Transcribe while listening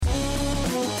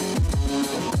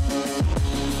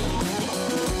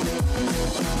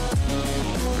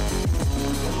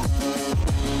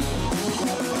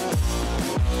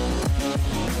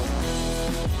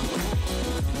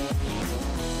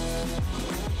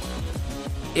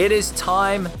it is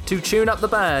time to tune up the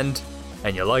band.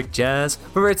 And you like jazz?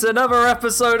 For it's another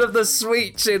episode of the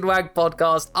Sweet Chinwag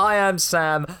podcast. I am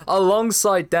Sam,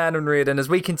 alongside Dan and Reardon, as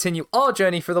we continue our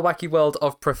journey through the wacky world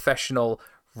of professional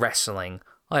wrestling.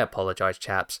 I apologise,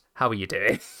 chaps. How are you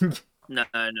doing? No,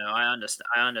 I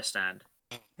understand.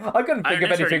 I couldn't think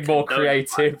of anything more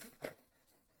creative.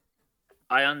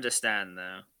 I understand,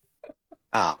 though.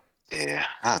 Oh dear.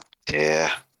 I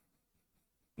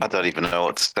don't even know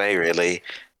what to say, really.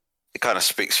 It kind of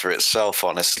speaks for itself,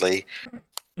 honestly.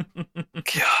 God.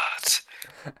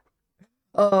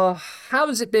 How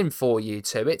has it been for you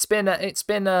two? It's been a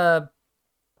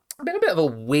bit of a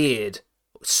weird,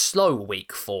 slow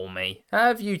week for me. How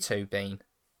have you two been?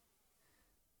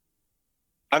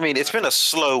 I mean, it's been a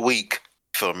slow week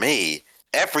for me.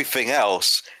 Everything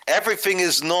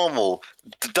is normal.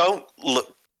 Don't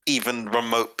look even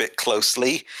remote bit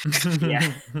closely.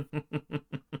 Yeah.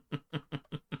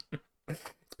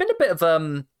 It's been a bit of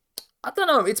I don't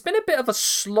know, it's been a bit of a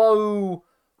slow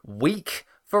week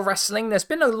for wrestling. There's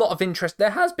been a lot of interest.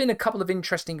 There has been a couple of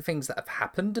interesting things that have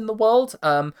happened in the world.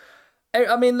 I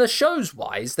mean, the shows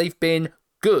wise, they've been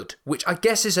good, which I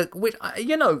guess is a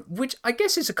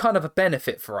kind of a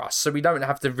benefit for us, so we don't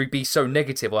have to be so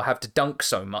negative or have to dunk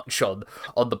so much on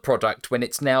the product when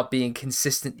it's now being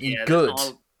consistently good.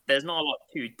 There's not a lot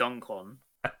to dunk on.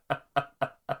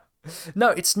 No,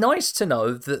 it's nice to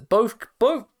know that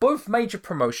both major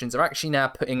promotions are actually now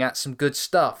putting out some good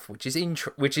stuff, which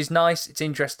is nice. It's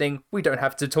interesting. We don't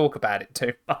have to talk about it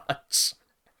too much.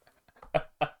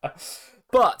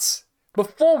 But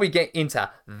before we get into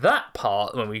that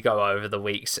part, when we go over the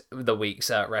week's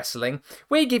wrestling,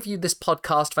 we give you this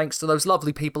podcast thanks to those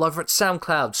lovely people over at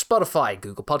SoundCloud, Spotify,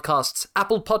 Google Podcasts,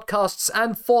 Apple Podcasts,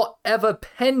 and forever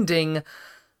pending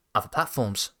other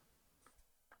platforms.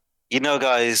 You know,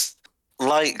 guys,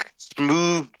 like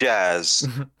smooth jazz,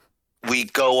 we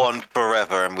go on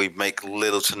forever and we make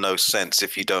little to no sense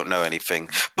if you don't know anything.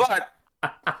 But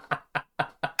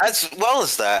as well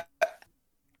as that,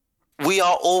 we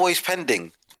are always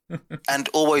pending and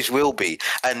always will be.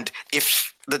 And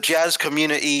if the jazz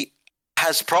community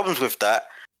has problems with that,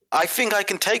 I think I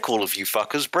can take all of you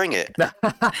fuckers. Bring it.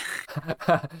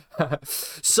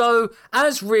 So,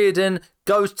 as Reardon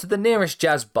goes to the nearest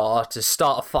jazz bar to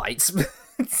start a fight,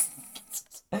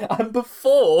 and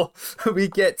before we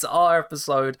get to our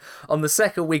episode on the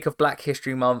second week of Black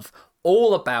History Month,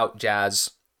 all about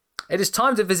jazz, it is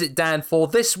time to visit Dan for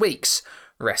this week's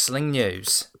wrestling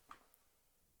news.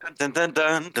 Dun, dun,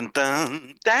 dun, dun,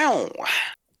 dun, down.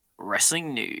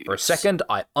 Wrestling news. For a second,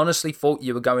 I honestly thought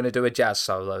you were going to do a jazz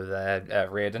solo there,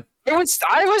 Reardon. I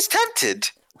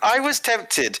was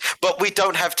tempted, but we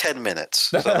don't have 10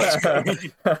 minutes. So let's go.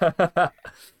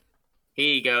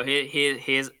 Here you go.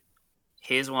 Here's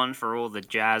one for all the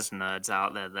jazz nerds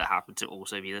out there that happen to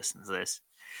also be listening to this.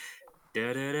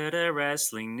 Da-da-da-da,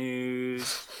 wrestling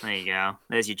news. There you go.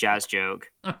 There's your jazz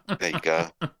joke. There you go.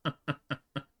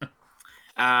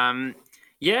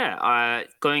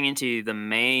 Going into the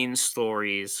main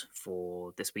stories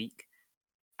for this week,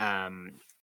 I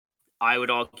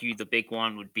would argue the big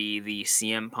one would be the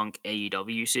CM Punk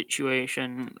AEW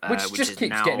situation, which just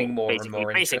keeps getting more and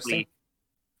more interesting.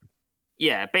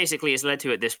 Basically, it's led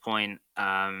to, at this point,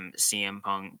 CM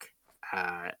Punk,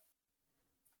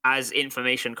 as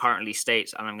information currently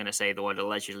states, and I'm going to say the word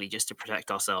allegedly just to protect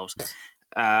ourselves,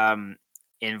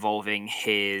 involving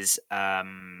his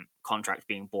contract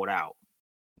being bought out.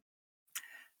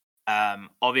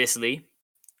 Obviously,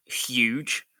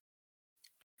 huge.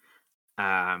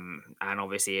 And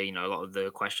obviously, a lot of the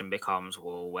question becomes,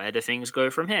 well, where do things go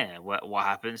from here? What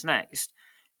happens next?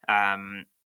 And,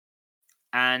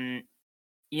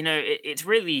 it's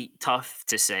really tough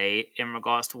to say in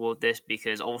regards to all this,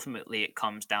 because ultimately it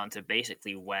comes down to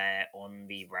basically where on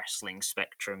the wrestling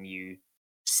spectrum you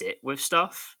sit with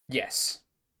stuff. Yes.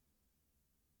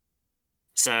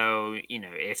 So,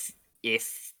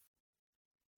 if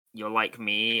you're like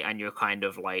me and you're kind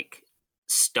of like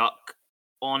stuck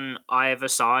on either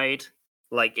side,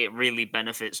 like it really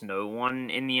benefits no one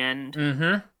in the end.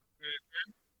 Mm-hmm.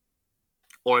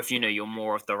 Or if you're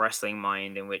more of the wrestling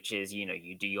mind, in which is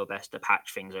you do your best to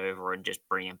patch things over and just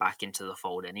bring it back into the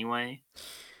fold anyway.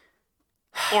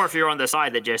 Or if you're on the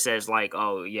side that just says like,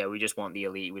 oh yeah, we just want the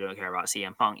elite, we don't care about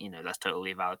CM Punk, that's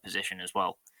totally a valid position as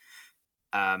well.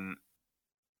 I'll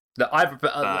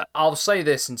say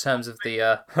this in terms of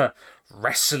the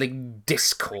wrestling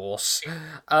discourse.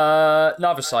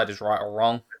 Neither side is right or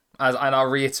wrong, and I'll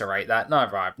reiterate that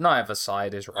neither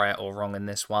side is right or wrong in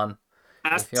this one.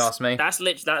 If you ask me, that's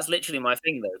literally my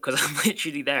thing though, because I'm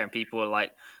literally there, and people are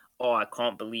like, "Oh, I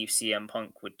can't believe CM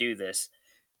Punk would do this,"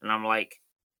 and I'm like,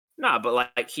 No, but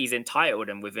like he's entitled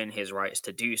and within his rights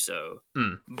to do so.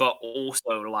 But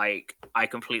also, like, I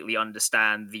completely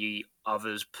understand the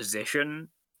other's position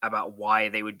about why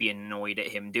they would be annoyed at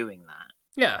him doing that.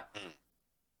 Yeah.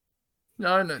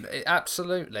 No,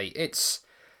 absolutely. It's...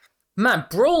 Man,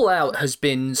 Brawl Out has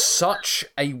been such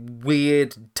a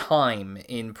weird time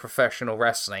in professional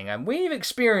wrestling, and we've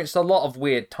experienced a lot of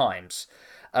weird times.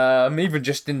 Even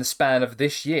just in the span of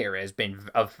this year, there's been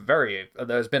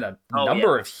a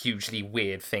number of hugely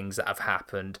weird things that have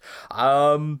happened.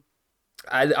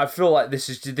 I feel like this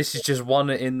is just one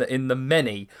in the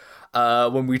many.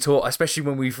 When we talk, especially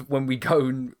when we go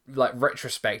and like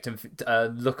retrospect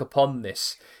and look upon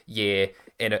this year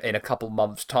in a couple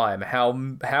months' time,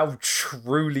 how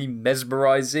truly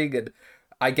mesmerizing, and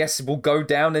I guess will go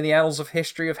down in the annals of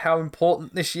history of how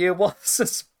important this year was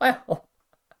as well.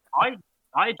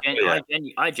 I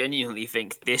genuinely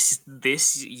think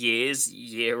this year's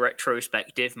year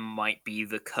retrospective might be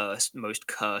the most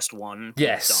cursed one we've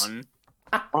done.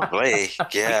 Probably,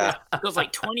 yeah. Because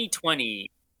like 2020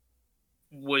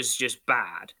 was just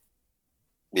bad.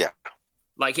 Yeah.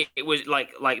 Like it was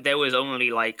like there was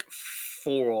only like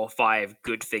 4 or 5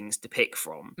 good things to pick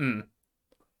from.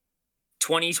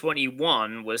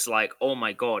 2021 was like, oh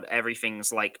my god,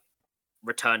 everything's like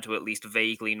returned to at least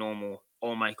vaguely normal.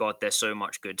 Oh my god, there's so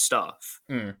much good stuff.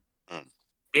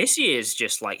 This year's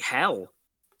just like hell.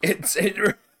 It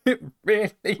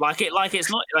really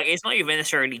it's not even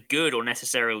necessarily good or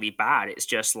necessarily bad. It's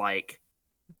just like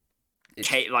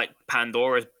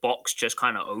Pandora's box just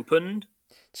kind of opened.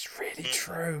 It's really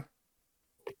true.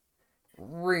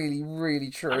 Really, really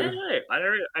true. I don't know. I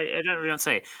don't really want to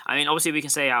say. I mean, obviously, we can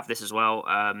say after this as well.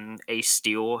 Ace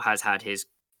Steel has had his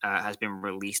has been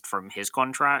released from his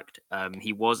contract.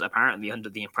 He was apparently under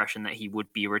the impression that he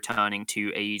would be returning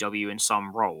to AEW in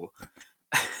some role.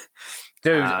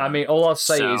 Dude, I mean, all I'll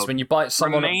say is when you bite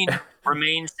someone...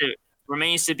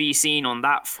 Remains to be seen on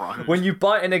that front. When you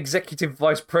bite an executive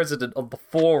vice president on the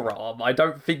forearm, I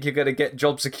don't think you're going to get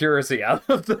job security out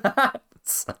of that.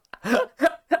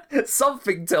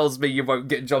 Something tells me you won't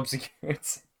get job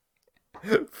security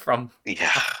from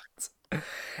that.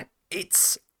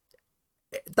 It's...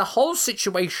 The whole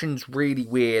situation's really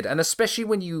weird, and especially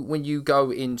when you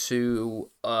go into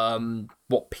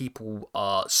what people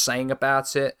are saying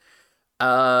about it.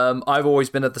 I've always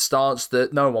been at the stance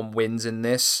that no one wins in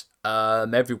this.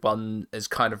 Everyone is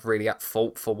kind of really at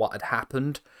fault for what had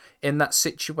happened in that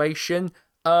situation.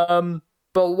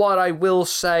 But what I will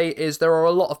say is there are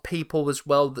a lot of people as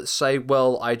well that say,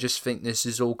 well, I just think this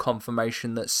is all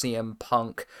confirmation that CM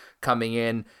Punk coming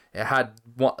in had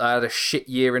a shit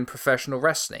year in professional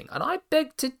wrestling. And I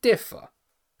beg to differ,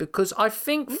 because I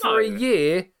think for a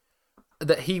year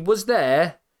that he was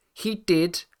there, he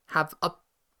did have a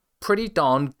pretty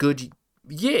darn good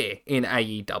year in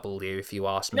AEW, if you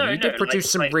ask me. He did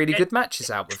produce some really good matches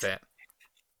out of it.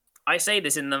 I say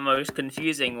this in the most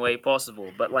confusing way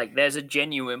possible, but like, there's a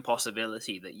genuine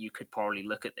possibility that you could probably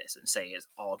look at this and say it's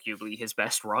arguably his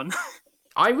best run.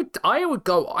 I would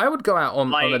go out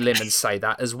on a limb and say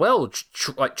that as well.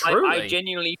 Truly, I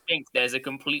genuinely think there's a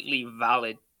completely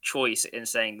valid choice in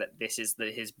saying that this is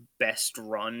his best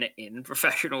run in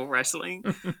professional wrestling,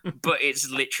 but it's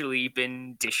literally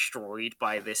been destroyed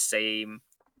by this same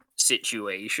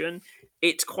situation.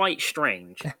 It's quite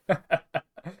strange.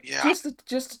 Yeah. Just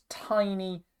a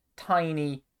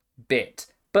tiny bit.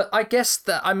 But I guess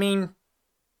that, I mean,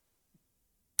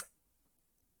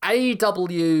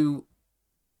 AEW,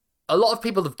 a lot of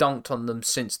people have dunked on them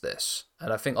since this,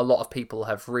 and I think a lot of people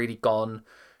have really gone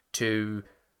to,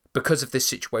 because of this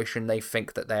situation, they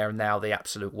think that they are now the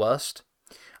absolute worst.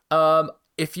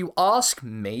 If you ask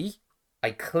me,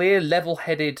 a clear,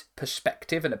 level-headed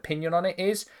perspective and opinion on it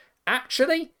is,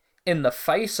 actually, in the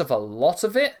face of a lot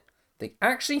of it, they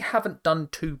actually haven't done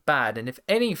too bad. And if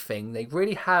anything, they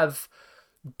really have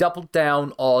doubled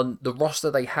down on the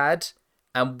roster they had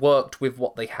and worked with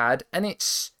what they had. And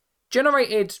it's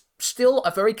generated still a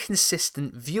very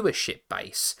consistent viewership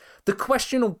base. The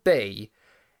question will be,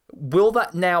 will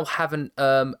that now have an...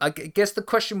 I guess the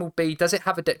question will be, does it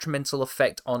have a detrimental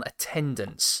effect on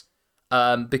attendance?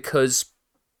 Because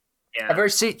a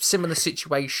very similar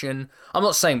situation... I'm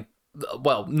not saying...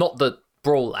 Well, not the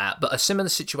Brawl Out, but a similar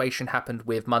situation happened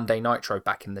with Monday Nitro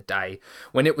back in the day.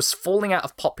 When it was falling out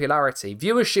of popularity,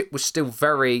 viewership was still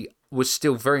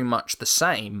very much the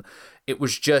same. It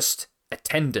was just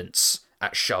attendance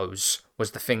at shows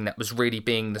was the thing that was really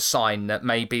being the sign that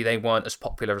maybe they weren't as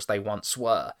popular as they once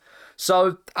were.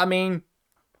 So, I mean,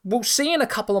 we'll see in a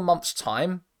couple of months'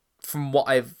 time from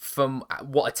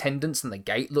what attendance and the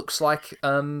gate looks like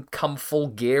come full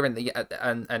gear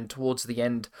and towards the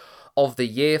end of the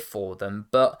year for them.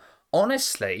 But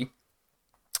honestly,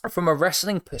 from a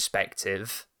wrestling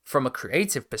perspective, from a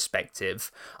creative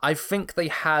perspective, I think they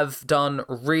have done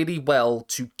really well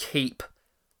to keep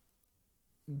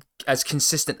as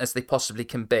consistent as they possibly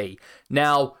can be.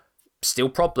 Now, still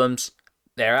problems.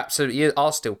 There absolutely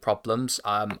are still problems.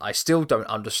 I still don't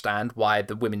understand why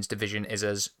the women's division is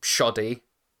as shoddy,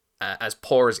 as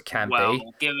poor as it can be. Well,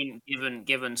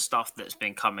 given stuff that's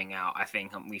been coming out, we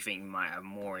think we might have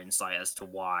more insight as to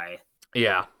why.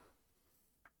 Yeah.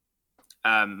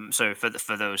 So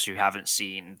for those who haven't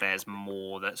seen, there's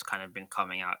more that's kind of been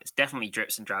coming out. It's definitely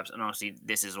drips and drabs, and honestly,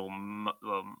 this is all.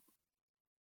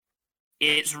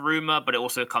 It's rumor, but it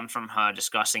also comes from her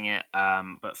discussing it.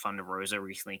 But Thunder Rosa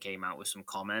recently came out with some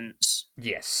comments.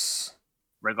 Yes.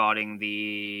 Regarding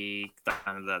the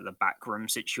backroom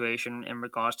situation in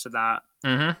regards to that.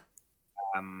 Mm-hmm.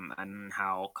 And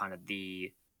how kind of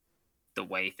the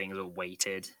way things are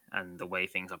weighted and the way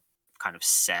things are kind of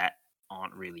set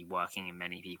aren't really working in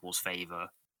many people's favor.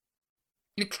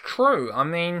 It's true. I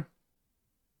mean,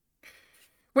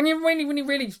 when you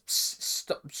really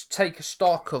take a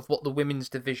stock of what the women's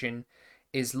division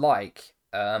is like,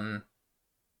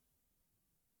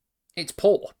 it's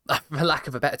poor, for lack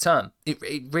of a better term. It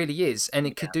really is, and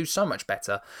it could do so much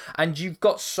better. And you've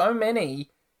got so many.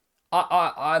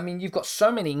 I mean, you've got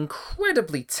so many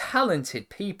incredibly talented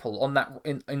people on that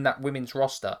in that women's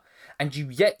roster, and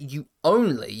you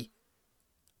only.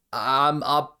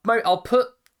 I'll put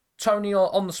Tony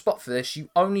on the spot for this. You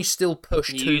only still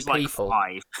push two people.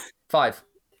 Like five.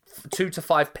 2 to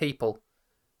 5 people.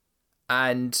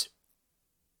 And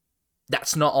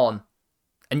that's not on.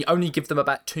 And you only give them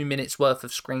about 2 minutes worth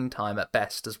of screen time at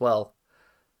best as well.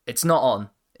 It's not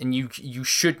on. And you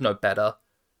should know better.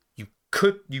 You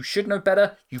should know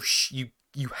better. You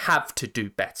have to do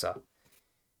better.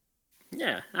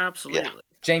 Yeah, absolutely. Yeah.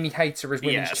 Jamie Hayter is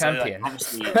women's champion.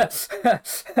 Obviously, there's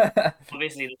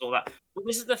all that. But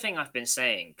this is the thing I've been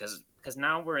saying, because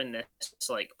now we're in this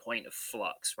point of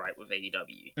flux, right, with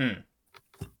AEW. Mm.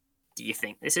 Do you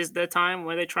think this is the time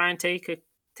where they try and take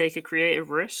a creative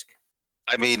risk?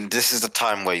 I mean, this is the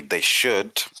time where they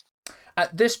should.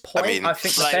 At this point, I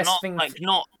think the best thing...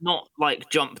 Not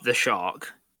jump the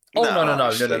shark. Oh, no.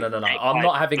 I'm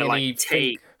not having any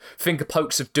finger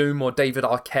pokes of doom or David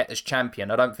Arquette as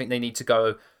champion. I don't think they need to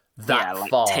go that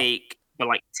far. Take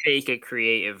a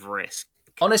creative risk.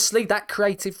 Honestly, that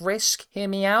creative risk, hear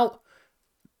me out,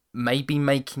 maybe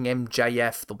making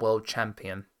MJF the world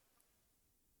champion.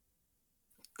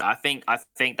 I think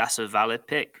that's a valid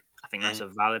pick.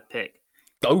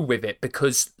 Go with it,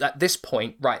 because at this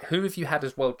point, right, who have you had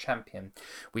as world champion?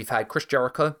 We've had Chris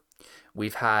Jericho.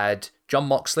 We've had Jon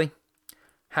Moxley,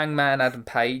 Hangman Adam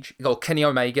Page, or Kenny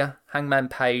Omega, Hangman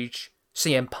Page,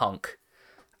 CM Punk.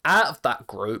 Out of that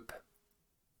group,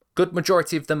 good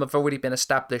majority of them have already been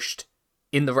established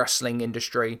in the wrestling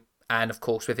industry and, of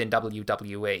course, within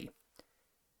WWE.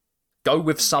 Go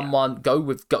with someone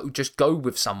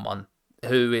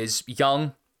who is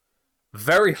young,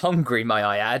 very hungry, may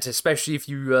I add, especially if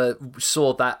you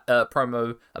saw that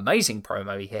amazing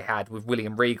promo he had with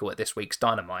William Regal at this week's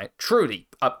Dynamite. Truly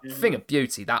a thing of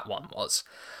beauty, that one was.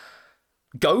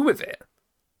 Go with it.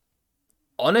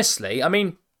 Honestly, I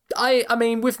mean,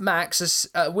 with Max,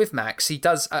 he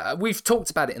does. We've talked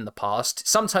about it in the past.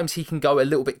 Sometimes he can go a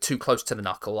little bit too close to the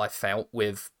knuckle, I felt,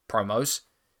 with promos.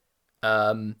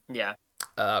 Yeah.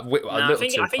 I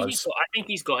think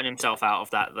he's gotten himself out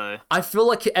of that, though. I feel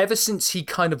like ever since he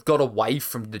kind of got away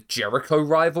from the Jericho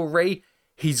rivalry,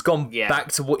 he's gone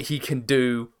back to what he can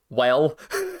do well.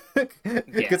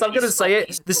 Because I'm going to say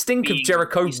it, the stink of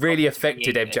Jericho really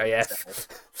affected MJF.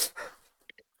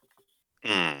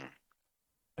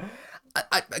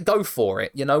 I go for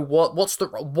it. You know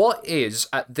what is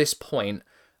at this point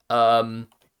the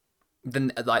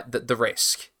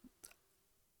risk?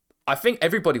 I think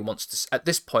everybody wants to, at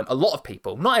this point, a lot of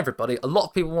people, not everybody, a lot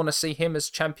of people want to see him as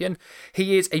champion.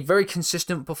 He is a very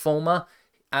consistent performer.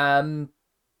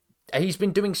 He's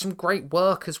been doing some great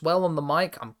work as well on the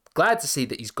mic. I'm glad to see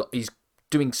that he's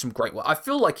doing some great work. I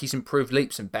feel like he's improved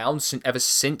leaps and bounds ever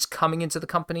since coming into the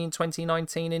company in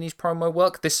 2019 in his promo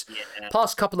work. This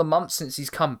past couple of months since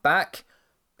he's come back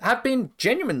have been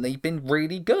genuinely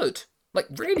really good. Like,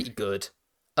 really good.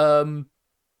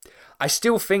 I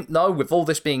still think, with all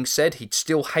this being said, he'd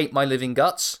still hate my living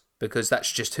guts, because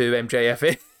that's just who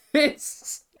MJF is.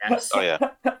 Yes. Oh, yeah.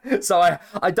 So I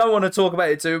don't want to talk about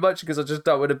it too much, because I just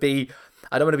don't want to be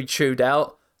chewed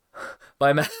out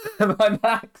by Max.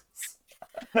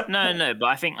 No, but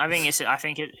I think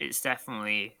it's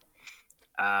definitely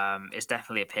a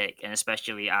pick, and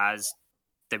especially as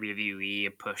WWE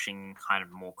are pushing kind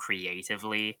of more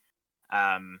creatively.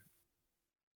 I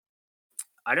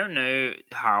don't know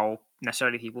how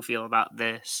necessarily people feel about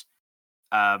this.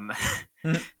 Um,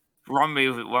 run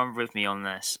with me on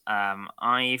this.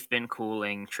 I've been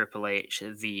calling Triple H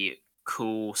the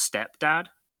cool stepdad.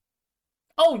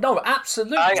 Oh no,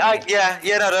 absolutely. No,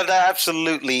 that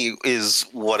absolutely is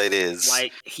what it is.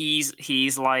 Like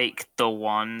he's like the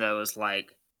one that was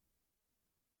like,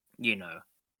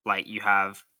 like you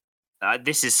have.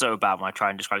 This is so bad when I try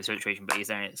and describe the situation, but he's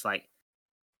there. It's like,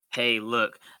 hey,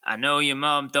 look, I know your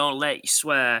mom don't let you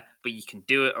swear, but you can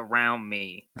do it around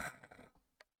me.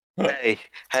 Hey.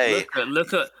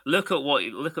 Look at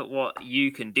what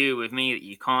you can do with me that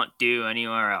you can't do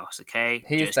anywhere else. Okay,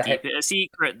 just keep it a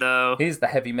secret, though. He's the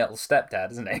heavy metal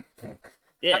stepdad, isn't he?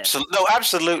 Yeah.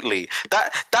 Absolutely.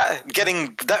 That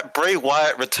getting that Bray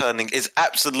Wyatt returning is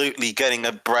absolutely getting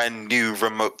a brand new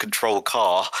remote control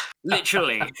car.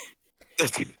 Literally.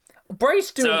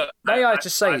 Bray's doing. So, may I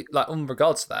just say, like, in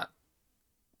regards to that,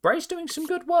 Bray's doing some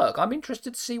good work. I'm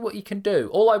interested to see what he can do.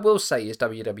 All I will say is,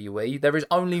 WWE, there is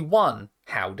only one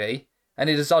Howdy, and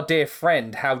it is our dear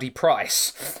friend Howdy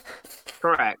Price.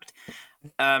 Correct.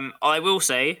 I will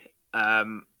say,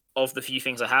 of the few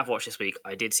things I have watched this week,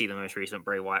 I did see the most recent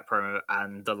Bray Wyatt promo,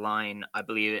 and the line, I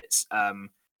believe it's,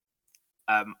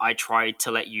 I tried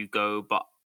to let you go, but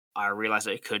I realized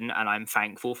I couldn't, and I'm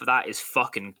thankful for that, is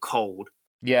fucking cold.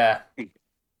 Yeah.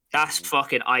 That's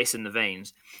fucking ice in the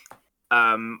veins.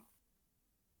 But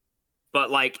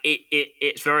like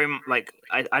it's very like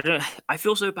I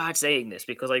feel so bad saying this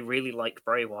because I really like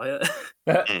Bray Wyatt.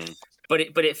 but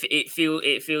it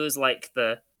feels like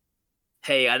the,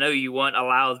 hey, I know you weren't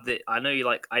allowed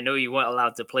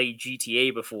to play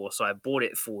GTA before, so I bought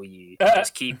it for you.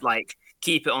 Just keep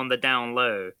it on the down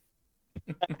low.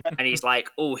 And he's like,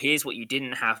 oh, here's what you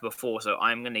didn't have before, so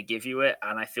I'm gonna give you it.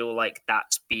 And I feel like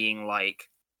that's being like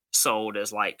sold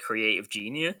as like creative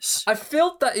genius. I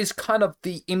feel that is kind of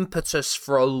the impetus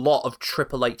for a lot of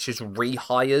Triple H's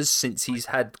rehires since he's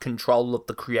had control of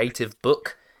the creative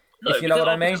book. No, if you know what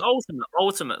I mean. Because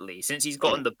ultimately, since he's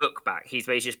gotten the book back, he's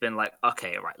basically just been like,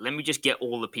 okay, right, let me just get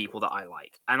all the people that I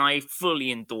like. And I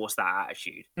fully endorse that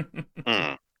attitude.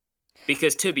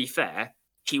 Because to be fair,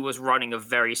 he was running a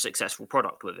very successful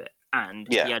product with it. And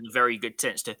he had a very good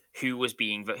sense to who was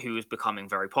becoming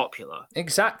very popular.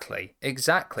 Exactly.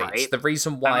 Right? It's the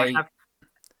reason why.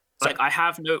 I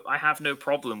have no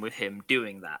problem with him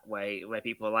doing that. Where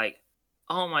people are like,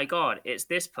 oh my god, it's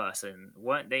this person.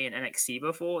 Weren't they in NXT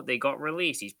before? They got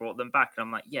released. He's brought them back, and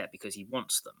I'm like, yeah, because he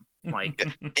wants them. Like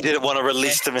he didn't want to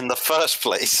release them in the first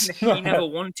place. He never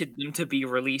wanted them to be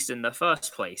released in the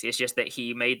first place. It's just that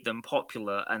he made them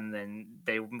popular, and then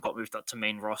they got moved up to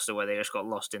main roster where they just got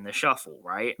lost in the shuffle.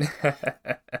 Right?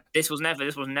 This was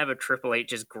never Triple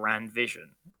H's grand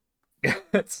vision.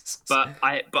 But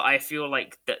I feel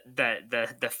like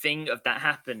the thing of that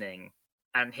happening.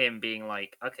 And him being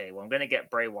like, okay, well, I'm going to get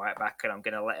Bray Wyatt back and I'm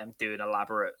going to let him do an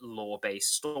elaborate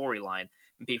lore-based storyline.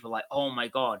 And people are like, oh my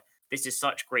god, this is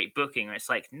such great booking. And it's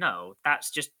like, no,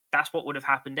 that's what would have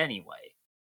happened anyway.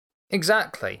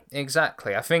 Exactly.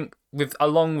 I think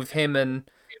along with him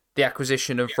and the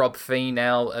acquisition of Rob Fee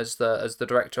now as the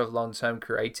director of long-term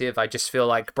creative, I just feel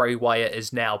like Bray Wyatt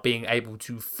is now being able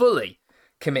to fully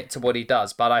commit to what he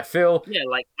does, but I feel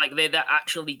like they're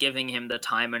actually giving him the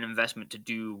time and investment to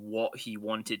do what he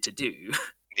wanted to do.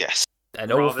 Yes,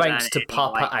 and all thanks to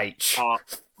Papa H.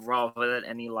 Rather than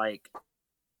any like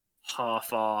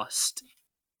half-assed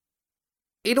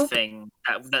thing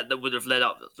that would have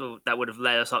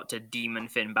led us up to Demon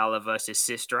Finn Balor versus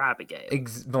Sister Abigail.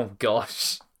 Oh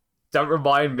gosh, don't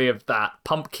remind me of that.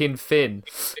 Pumpkin Finn,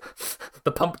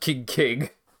 the Pumpkin King.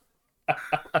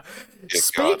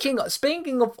 Speaking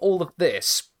of all of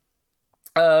this,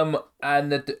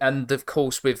 and of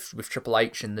course with Triple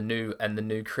H and the new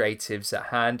creatives at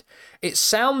hand, it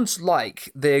sounds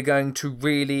like they're going to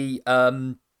really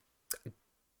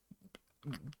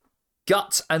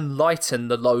gut and lighten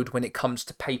the load when it comes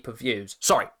to pay-per-views.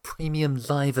 Sorry, premium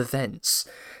live events.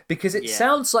 Because it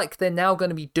sounds like they're now going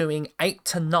to be doing 8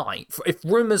 to 9. If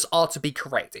rumours are to be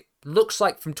correct, it looks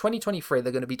like from 2023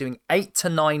 they're going to be doing 8 to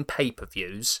 9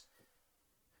 pay-per-views.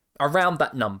 Around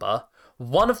that number.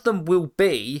 One of them will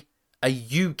be a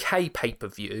UK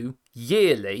pay-per-view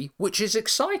yearly, which is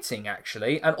exciting,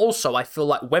 actually. And also, I feel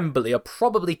like Wembley are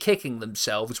probably kicking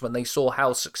themselves when they saw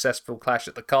how successful Clash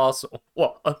at the Castle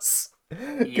was.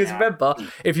 Because remember,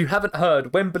 if you haven't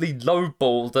heard, Wembley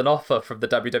lowballed an offer from the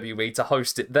WWE to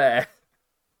host it there.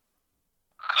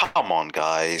 Come on,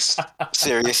 guys.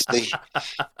 Seriously?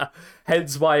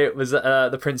 Hence why it was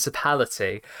the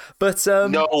Principality. But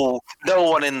No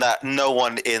one in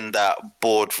that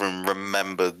boardroom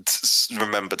remembered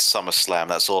SummerSlam.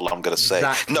 That's all I'm gonna say.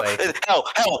 Exactly. No,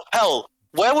 hell.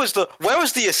 Where was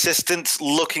the assistant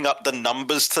looking up the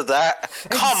numbers to that?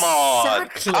 Come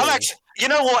Exactly. on. You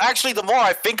know what? Actually, the more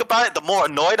I think about it, the more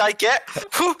annoyed I get.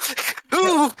 Who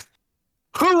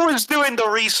was doing the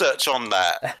research on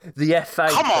that? The FA.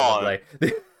 Come probably.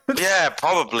 on. Yeah,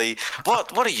 probably.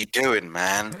 What are you doing,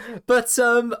 man? But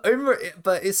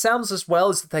it sounds as well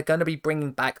as that they're going to be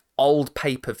bringing back old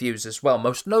pay-per-views as well.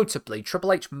 Most notably,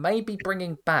 Triple H may be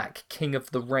bringing back King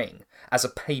of the Ring as a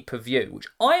pay-per-view, which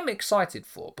I'm excited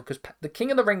for because the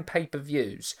King of the Ring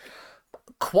pay-per-views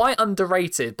quite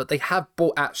underrated, but they have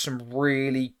brought out some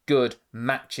really good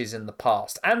matches in the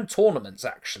past and tournaments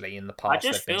actually in the past. I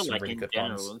just feel like really in good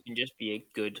general ones. it can just be a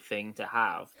good thing to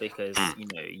have because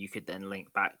you could then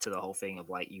link back to the whole thing of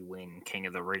like you win King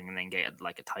of the Ring and then get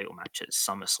like a title match at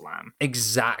SummerSlam.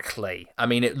 Exactly. I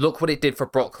mean, look what it did for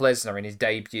Brock Lesnar in his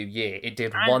debut year. It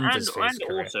did wonders for his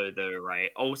career. And also, though, right,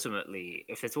 ultimately,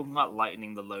 if they're talking about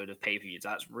lightening the load of pay-per-views,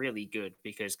 that's really good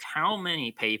because how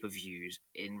many pay-per-views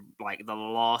in like the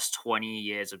last 20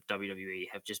 years of WWE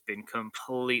have just been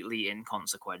completely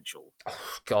inconsequential? Oh,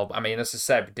 God, I mean, as I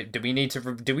said, do we need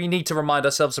to remind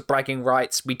ourselves of bragging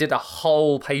rights? We did a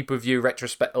whole pay-per-view review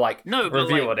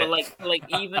on it.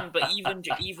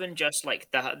 Even just like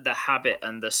the habit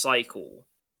and the cycle.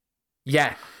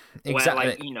 Yeah,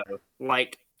 exactly. Where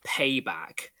like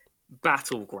Payback,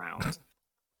 Battleground,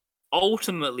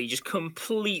 ultimately just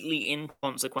completely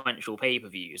inconsequential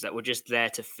pay-per-views that were just there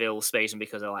to fill space and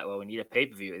because they're like, well, we need a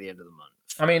pay-per-view at the end of the month.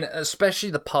 I mean, especially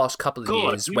the past couple of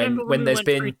years when there's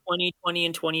been 2020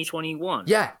 and 2021.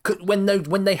 Yeah, when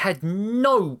they had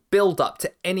no build up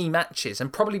to any matches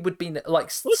and probably would be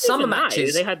like summer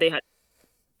matches. They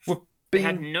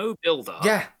had no build up.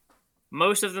 Yeah.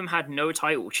 Most of them had no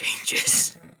title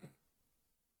changes.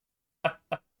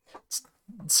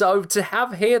 So to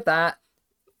hear that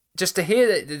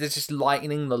they're just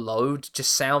lightening the load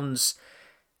just sounds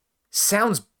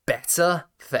better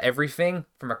for everything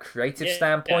from a creative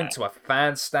standpoint to a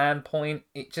fan standpoint.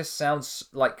 It just sounds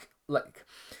like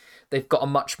they've got a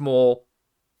much more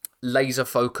laser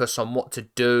focus on what to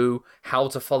do, how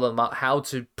to follow them up, how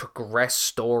to progress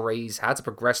stories, how to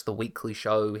progress the weekly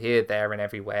show here, there, and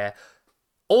everywhere.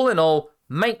 All in all,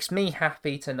 makes me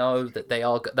happy to know that they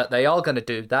are going to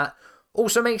do that.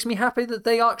 Also makes me happy that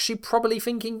they are actually probably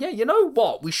thinking, yeah, you know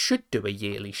what, we should do a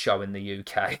yearly show in the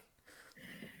UK.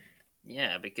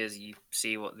 Yeah, because you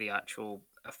see what the actual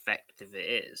effect of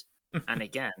it is. And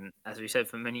again, as we said,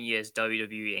 for many years,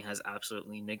 WWE has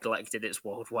absolutely neglected its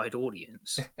worldwide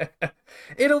audience.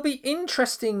 It'll be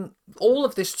interesting, all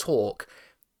of this talk,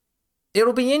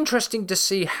 it'll be interesting to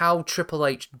see how Triple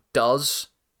H does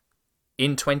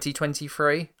in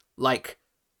 2023. Like,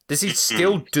 does he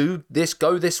still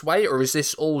go this way, or is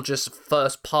this all just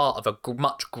first part of a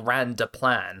much grander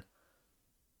plan?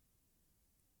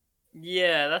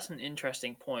 Yeah, that's an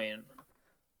interesting point.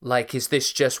 Like, is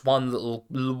this just one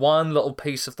little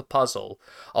piece of the puzzle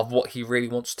of what he really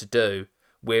wants to do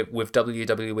with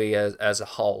WWE as a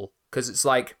whole? Because it's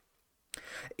like,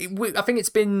 I think it's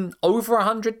been over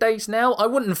 100 days now. I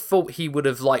wouldn't have thought he would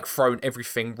have like thrown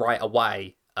everything right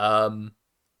away. But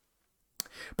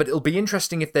it'll be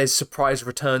interesting if there's surprise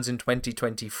returns in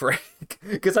 2023,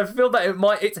 because I feel that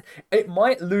it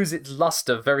might lose its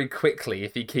luster very quickly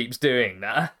if he keeps doing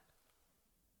that.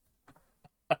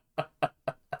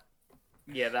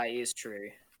 Yeah, that is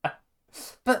true.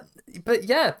 But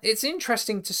yeah, it's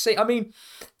interesting to see. I mean,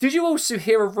 did you also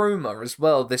hear a rumor as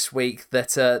well this week that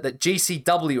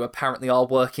GCW apparently are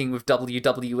working with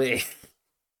WWE?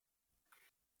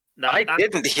 I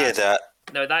didn't hear that.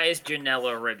 No, that is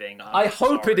Janela ribbing. I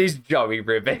hope it is Joey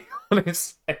ribbing,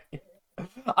 honestly.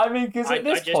 I mean, because at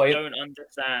this point, I just don't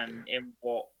understand in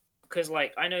what. Because,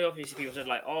 like, I know obviously people said,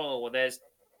 like, oh, well, there's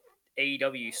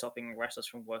AEW stopping wrestlers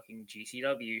from working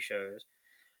GCW shows.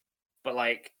 But,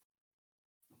 like,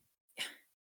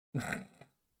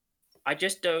 I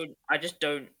just don't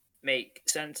make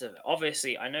sense of it.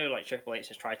 Obviously, I know, like, Triple H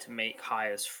has tried to make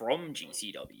hires from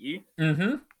GCW.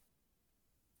 Mm-hmm.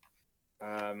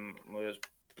 Was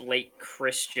Blake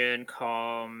Christian,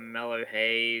 Carmelo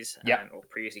Hayes, or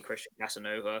previously Christian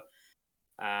Casanova,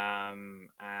 and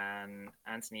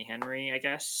Anthony Henry, I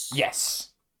guess. Yes.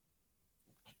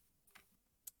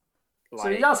 So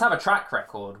he does have a track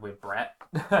record with Brett.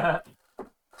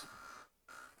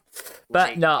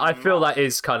 But Like, no, I I'm feel not- that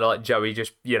is kind of like Joey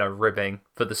just, ribbing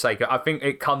for the sake of. I think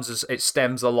it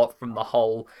stems a lot from the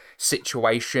whole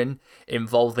situation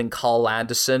involving Carl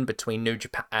Anderson between New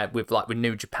Japan with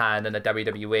New Japan and the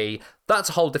WWE. That's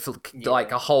a whole different like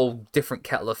Yeah. a whole different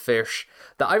kettle of fish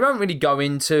that I don't really go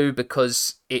into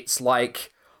because it's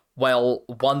like, well,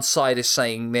 one side is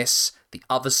saying this, the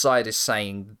other side is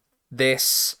saying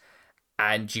this,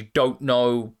 and you don't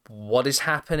know what is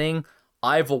happening.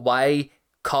 Either way,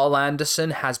 Carl Anderson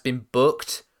has been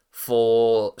booked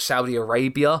for Saudi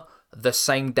Arabia the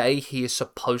same day he is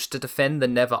supposed to defend the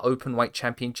Never Openweight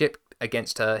Championship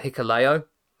against Hikuleo.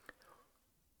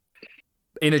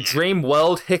 In a dream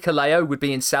world, Hikuleo would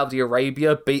be in Saudi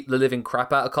Arabia, beat the living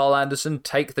crap out of Carl Anderson,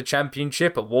 take the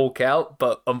championship and walk out,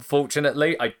 but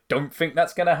unfortunately, I don't think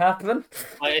that's going to happen.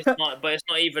 But it's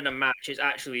not even a match. It's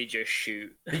actually just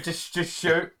shoot. He just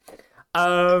shoot.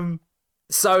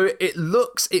 So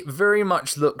it very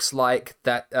much looks like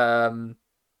that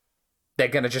they're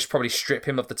gonna just probably strip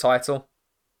him of the title,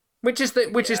 which is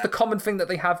the common thing that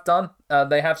they have done.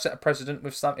 They have set a precedent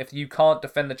with some. If you can't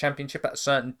defend the championship at a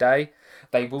certain day,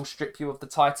 they will strip you of the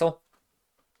title.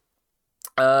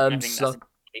 I think that's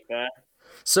pretty fair.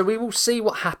 So we will see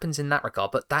what happens in that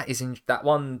regard, but that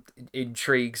one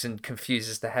intrigues and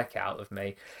confuses the heck out of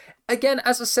me. Again,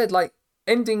 as I said,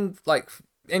 ending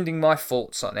my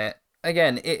thoughts on it.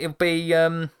 Again, it'll be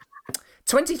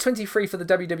 2023 for the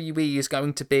WWE is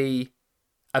going to be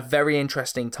a very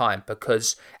interesting time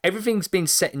because everything's been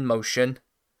set in motion.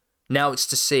 Now it's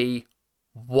to see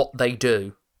what they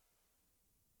do.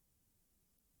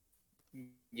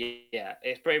 Yeah,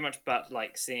 it's pretty much about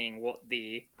seeing what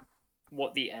the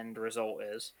end result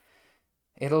is.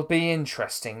 It'll be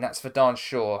interesting, that's for darn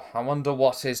sure. I wonder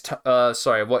what is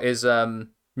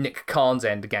Nick Khan's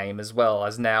end game as well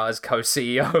as now as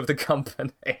co-CEO of the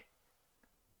company.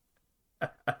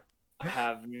 I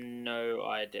have no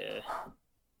idea.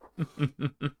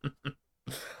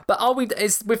 But are we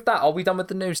done with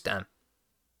the news, Dan?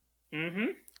 Mm-hmm.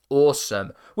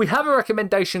 Awesome. We have a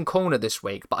recommendation corner this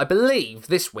week, but I believe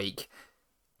this week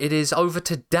it is over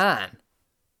to Dan.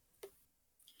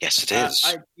 Yes, it is.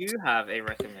 I do have a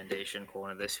recommendation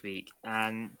corner this week,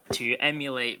 and to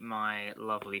emulate my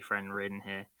lovely friend Rin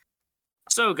here.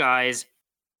 So, guys,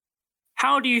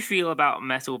 how do you feel about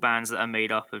metal bands that are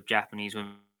made up of Japanese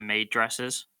women-made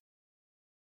dresses?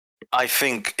 I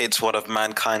think it's one of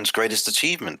mankind's greatest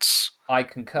achievements. I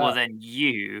concur. Well, then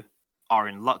you are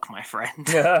in luck, my friend.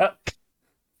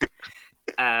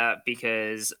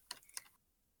 Because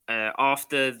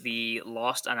after the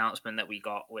last announcement that we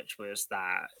got, which was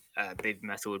that Big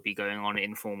Metal would be going on an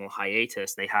informal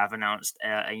hiatus, they have announced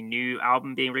a new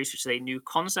album being released, which is a new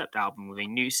concept album with a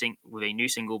new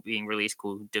single being released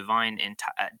called Divine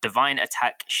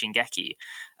Attack Shingeki.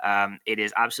 It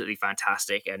is absolutely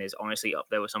fantastic and is honestly up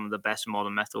there with some of the best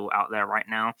modern metal out there right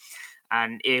now.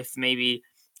 And if maybe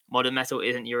modern metal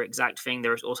isn't your exact thing,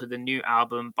 there is also the new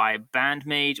album by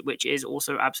Bandmade, which is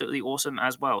also absolutely awesome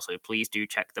as well. So please do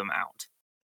check them out.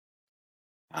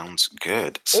 Sounds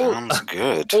good.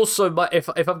 Good. Also, but if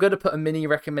I'm going to put a mini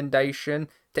recommendation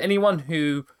to anyone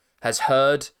who has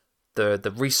heard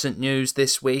the recent news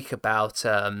this week about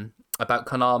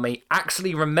Konami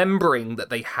actually remembering that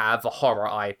they have a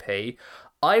horror IP,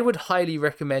 I would highly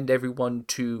recommend everyone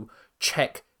to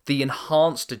check the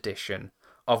enhanced edition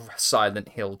of Silent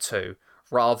Hill 2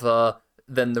 rather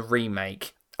than the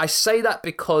remake. I say that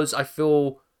because I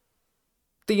feel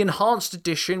the enhanced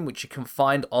edition, which you can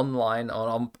find online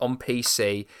on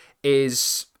PC,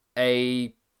 is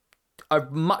a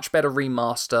much better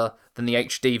remaster than the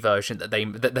HD version that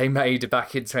they made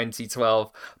back in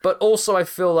 2012. But also I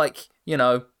feel like,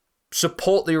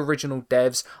 support the original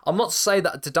devs. I'm not to say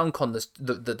that to dunk on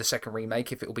the second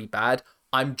remake if it will be bad.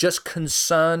 I'm just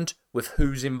concerned with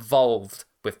who's involved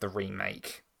with the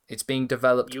remake. It's being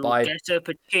developed by... You'll get a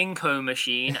pachinko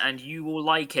machine and you will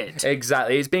like it.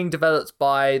 Exactly. It's being developed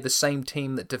by the same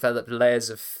team that developed Layers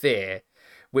of Fear,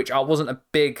 which I wasn't a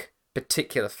big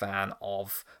particular fan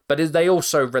of. But they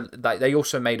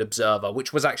also made Observer,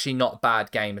 which was actually not a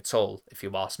bad game at all, if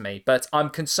you ask me. But I'm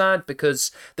concerned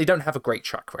because they don't have a great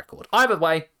track record. Either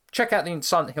way, check out the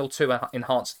Silent Hill 2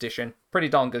 Enhanced Edition. Pretty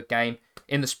darn good game.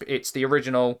 It's the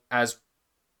original as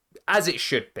it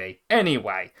should be.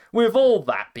 Anyway, with all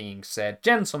that being said,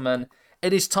 gentlemen,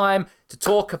 it is time to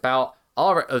talk about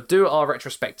our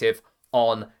retrospective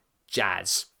on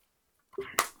jazz.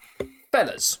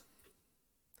 Fellas,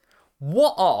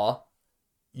 what are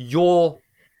your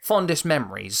fondest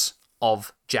memories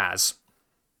of jazz?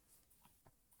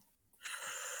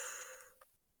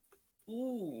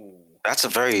 Ooh. That's a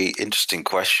very interesting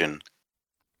question.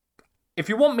 if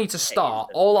you want me to start,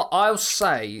 all I'll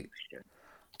say,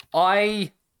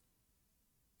 I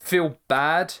feel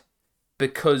bad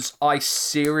because I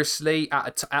seriously,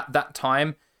 at that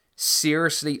time,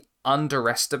 seriously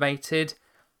underestimated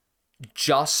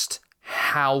just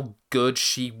how good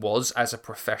she was as a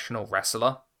professional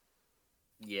wrestler.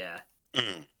 Yeah.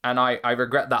 And I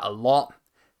regret that a lot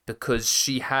because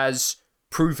she has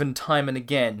proven time and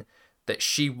again that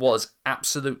she was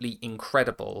absolutely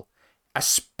incredible,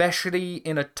 especially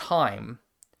in a time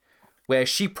where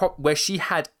she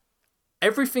had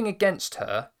everything against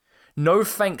her, no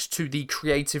thanks to the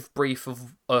creative brief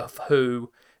of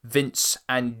who Vince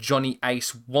and Johnny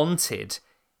Ace wanted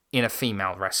in a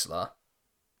female wrestler.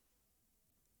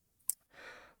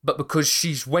 But because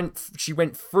she went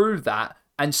through that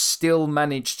and still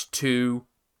managed to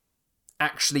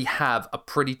actually have a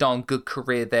pretty darn good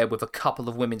career there with a couple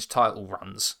of women's title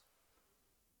runs.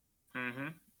 Mm-hmm.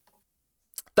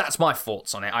 That's my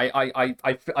thoughts on it.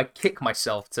 I kick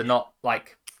myself to not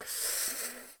like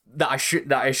that. I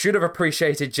should have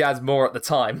appreciated Jazz more at the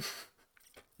time.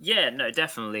 Yeah, no,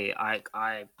 definitely. I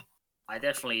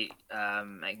definitely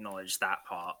acknowledge that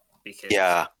part because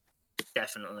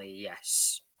definitely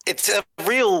yes. It's a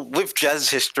real with Jazz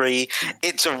history.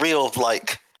 It's a real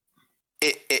like.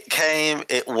 It came,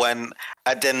 it went,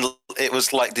 and then it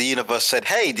was like the universe said,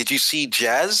 "Hey, did you see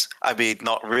Jazz?" I mean,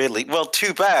 not really. Well,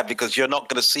 too bad, because you're not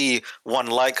going to see one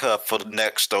like her for the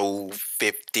next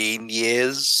 15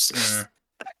 years.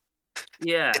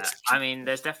 Yeah, I mean,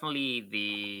 there's definitely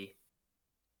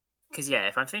because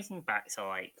if I'm thinking back to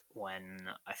like when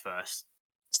I first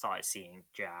started seeing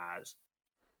Jazz,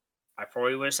 I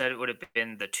probably would have said it would have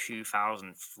been the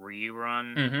 2003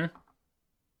 run.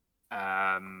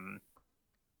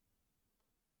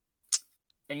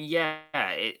 And yeah,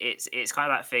 it's kind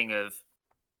of that thing of,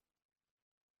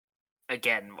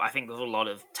 again, I think with a lot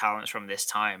of talents from this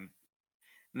time,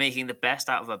 making the best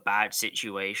out of a bad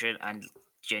situation and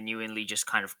genuinely just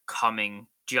kind of coming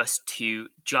just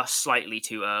slightly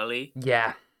too early.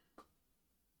 Yeah.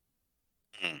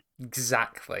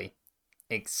 Exactly.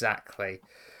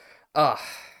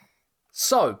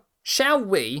 So, shall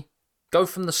we go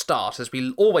from the start, as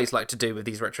we always like to do with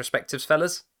these retrospectives,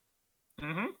 fellas?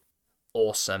 Mm-hmm.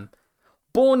 Awesome.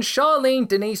 Born Charlene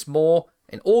Denise Moore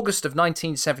in August of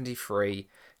 1973,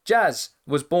 Jazz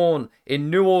was born in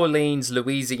New Orleans,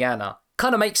 Louisiana.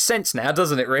 Kind of makes sense now,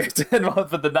 doesn't it, Riordan,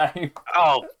 for the name?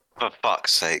 Oh, for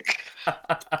fuck's sake.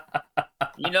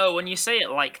 You know, when you say it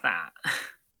like that...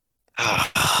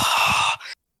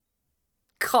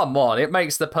 Come on, it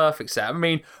makes the perfect sense. I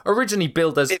mean, originally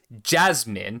billed as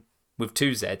Jasmine, with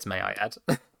 2 Zs, may I add.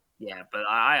 Yeah, but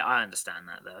I understand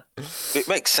that, though. It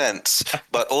makes sense,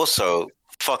 but also,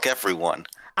 fuck everyone.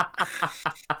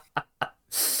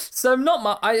 So not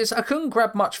much. I couldn't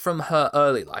grab much from her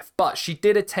early life, but she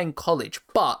did attend college,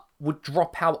 but would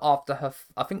drop out after her,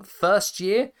 I think, first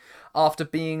year, after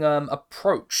being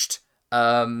approached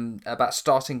about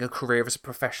starting a career as a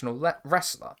professional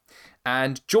wrestler,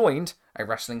 and joined a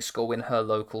wrestling school in her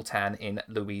local town in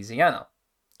Louisiana.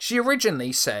 She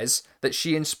originally says that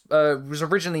she was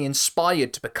originally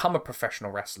inspired to become a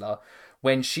professional wrestler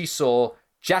when she saw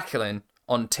Jacqueline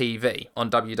on TV,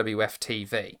 on WWF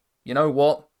TV. You know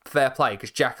what? Fair play, because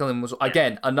Jacqueline was,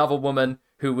 again, another woman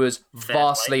who was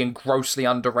vastly and grossly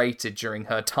underrated during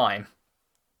her time.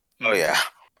 Oh, yeah.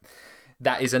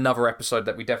 That is another episode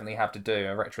that we definitely have to do,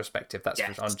 a retrospective. That's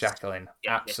on Jacqueline.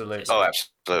 Absolutely. Oh,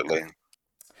 absolutely.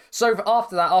 So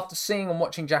after that, after seeing and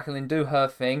watching Jacqueline do her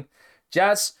thing,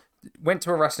 Jazz went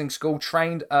to a wrestling school,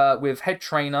 trained with head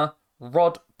trainer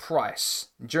Rod Price.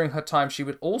 During her time, she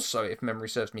would also, if memory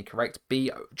serves me correct,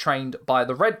 be trained by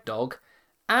the Red Dog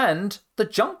and the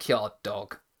Junkyard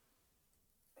Dog.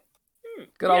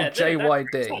 Good old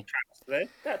JYD.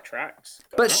 That tracks.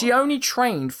 But she only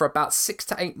trained for about 6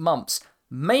 to 8 months,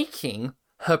 making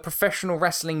her professional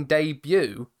wrestling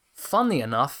debut, funny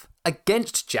enough,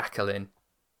 against Jacqueline.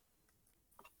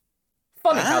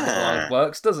 Funny how the world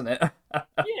works, doesn't it?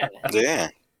 Yeah.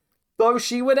 Though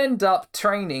she would end up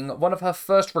training one of her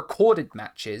first recorded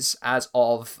matches as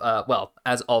of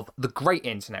the great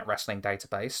internet wrestling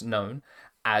database known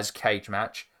as Cage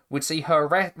Match, would see her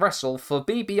wrestle for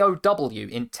BBOW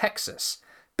in Texas.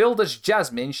 Billed as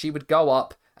Jasmine, she would go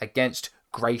up against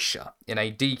Gracia in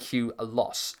a DQ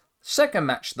loss. Second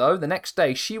match, though, the next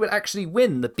day, she would actually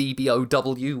win the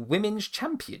BBOW Women's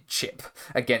Championship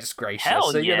against Gracia.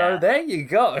 Hell you know, there you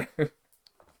go.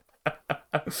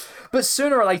 But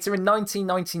sooner or later, in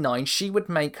 1999, she would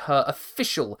make her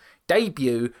official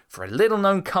debut for a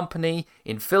little-known company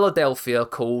in Philadelphia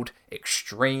called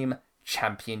Extreme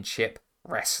Championship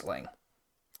Wrestling.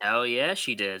 Hell yeah,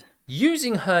 she did.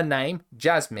 Using her name,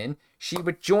 Jasmine, she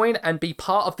would join and be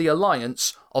part of the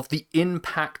alliance of the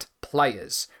Impact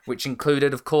Players, which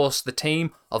included, of course, the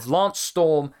team of Lance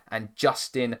Storm and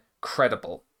Justin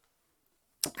Credible.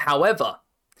 However,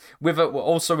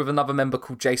 also with another member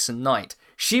called Jason Knight,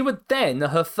 she would then,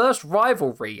 her first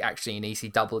rivalry actually in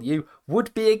ECW,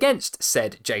 would be against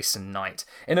said Jason Knight,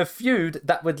 in a feud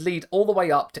that would lead all the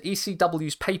way up to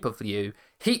ECW's pay-per-view,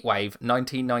 Heatwave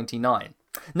 1999.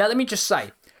 Now let me just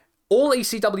say, all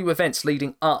ECW events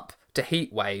leading up to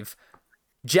Heatwave,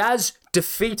 Jazz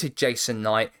defeated Jason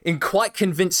Knight in quite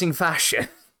convincing fashion.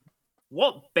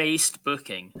 What based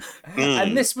booking?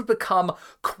 And this would become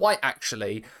quite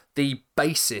actually the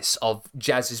basis of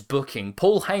Jazz's booking.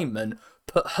 Paul Heyman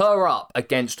put her up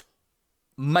against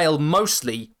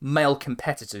mostly male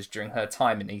competitors during her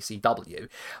time in ECW.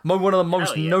 One of the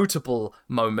most notable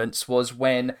moments was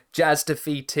when Jazz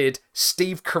defeated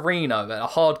Steve Corino at a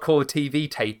hardcore TV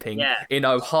taping in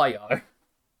Ohio.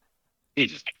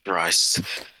 Jesus Christ.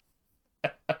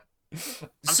 I'm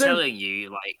telling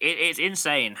you, like, it's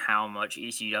insane how much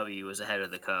ECW was ahead of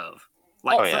the curve.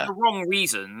 Like, for the wrong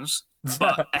reasons,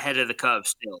 but ahead of the curve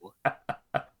still.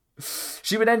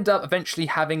 She would end up eventually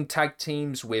having tag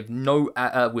teams with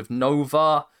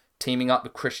Nova, teaming up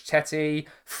with Chris Chetti,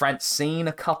 Francine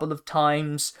a couple of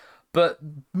times, but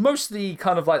mostly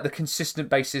kind of like the consistent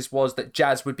basis was that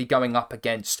Jazz would be going up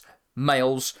against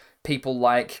males, people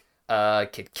like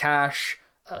Kid Cash,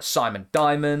 Simon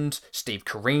Diamond, Steve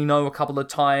Corino a couple of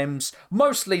times.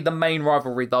 Mostly the main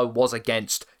rivalry, though, was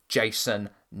against Jason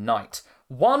Knight.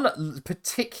 One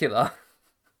particular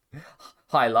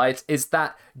highlight is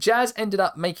that Jazz ended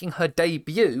up making her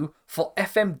debut for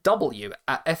FMW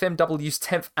at FMW's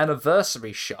 10th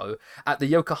anniversary show at the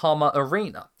Yokohama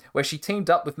Arena, where she teamed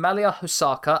up with Malia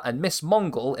Hosaka and Miss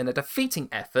Mongol in a defeating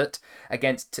effort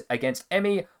against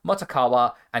Emi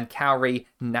Motokawa and Kaori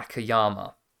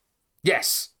Nakayama.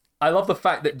 Yes, I love the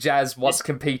fact that Jazz once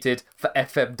competed for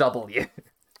FMW.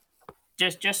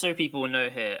 Just so people know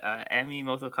here, Emi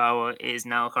Motokawa is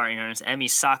now currently known as Emi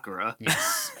Sakura.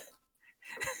 Yes.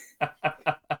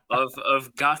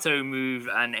 of Gato Move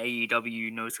and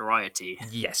AEW notoriety.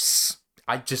 Yes.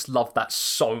 I just love that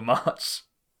so much.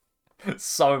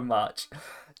 So much.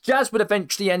 Jazz would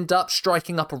eventually end up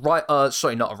striking up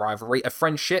a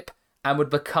friendship, and would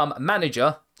become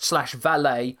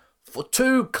manager/valet for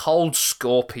 2 Cold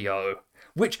Scorpio,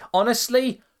 which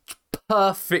honestly,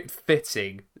 perfect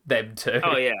fitting them two.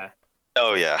 Oh yeah.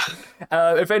 Oh yeah.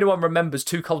 If anyone remembers,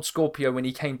 2 Cold Scorpio, when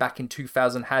he came back in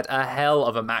 2000, had a hell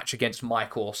of a match against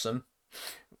Mike Awesome.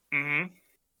 Mm-hmm.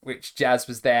 Which Jazz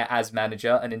was there as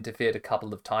manager and interfered a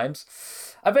couple of times.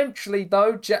 Eventually,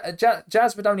 though,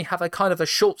 Jazz would only have a kind of a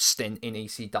short stint in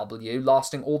ECW,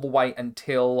 lasting all the way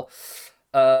until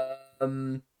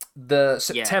the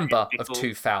September of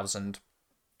 2000.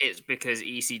 It's because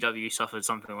ECW suffered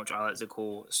something which I like to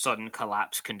call sudden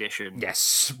collapse condition.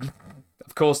 Yes.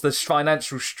 Of course, the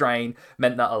financial strain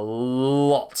meant that a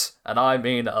lot, and I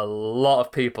mean a lot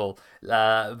of people,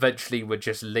 eventually would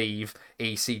just leave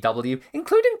ECW,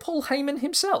 including Paul Heyman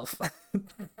himself.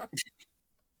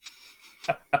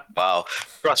 Wow.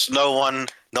 Trust no one,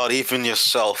 not even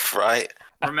yourself, right?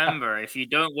 Remember, if you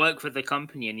don't work for the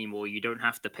company anymore, you don't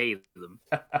have to pay them.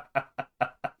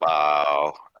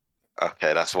 Wow.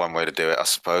 Okay, that's one way to do it, I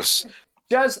suppose.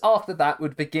 Jazz, after that,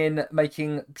 would begin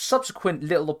making subsequent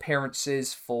little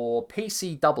appearances for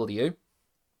PCW,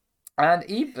 and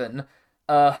even,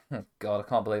 God, I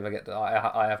can't believe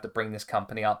I have to bring this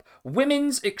company up.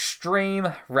 Women's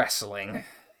Extreme Wrestling.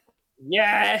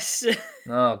 Yes.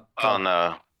 Oh, God. Oh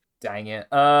no. Dang it.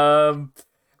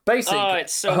 Basically,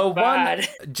 it's so bad.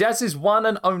 Jazz's one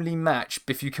and only match,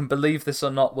 if you can believe this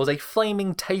or not, was a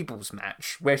Flaming Tables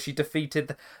match where she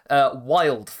defeated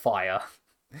Wildfire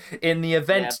in the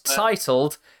event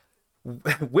titled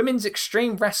Women's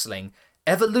Extreme Wrestling: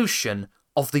 Evolution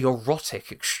of the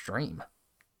Erotic Extreme.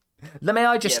 May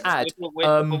I just add? But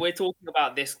we're talking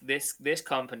about this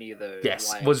company though.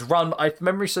 Yes, was run. If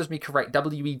memory serves me correct,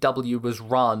 WEW was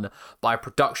run by a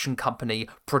production company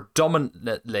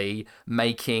predominantly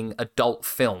making adult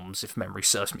films. If memory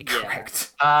serves me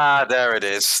correct. Ah, there it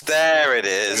is. There it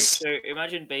is. So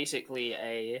imagine basically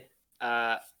a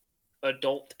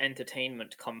adult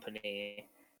entertainment company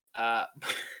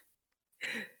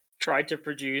tried to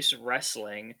produce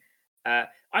wrestling.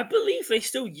 I believe they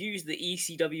still use the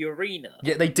ECW arena.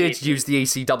 Yeah, they did use the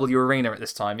ECW arena at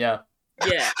this time, yeah.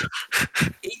 Yeah.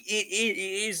 It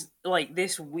is like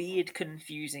this weird,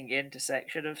 confusing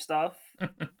intersection of stuff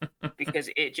because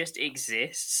it just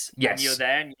exists. Yes. And you're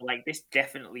there and you're like, this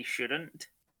definitely shouldn't.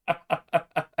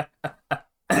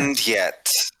 And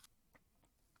yet.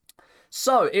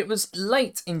 So, it was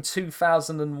late in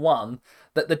 2001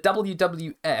 that the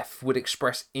WWF would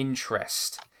express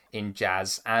interest in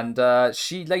Jazz, and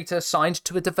she later signed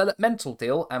to a developmental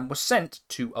deal and was sent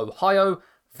to Ohio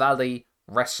Valley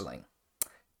Wrestling.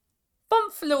 Fun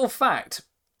little fact,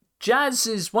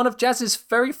 one of Jazz's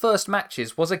very first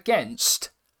matches was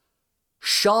against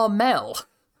Charmel.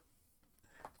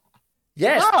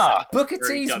 Yes, Booker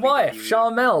T's wife,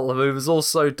 Charmel, who was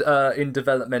also in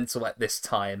developmental at this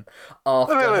time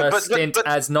after her stint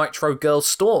as Nitro Girl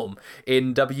Storm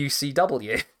in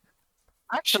WCW.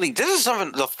 Actually, this is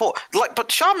something but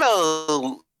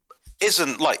Charmel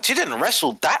isn't she didn't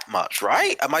wrestle that much,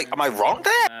 right? Am I wrong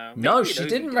there? No, she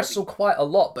didn't wrestle quite a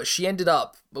lot, but she ended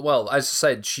up, well, as I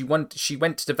said, she went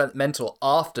to developmental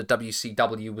after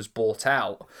WCW was bought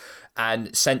out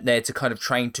and sent there to kind of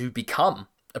train to become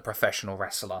a professional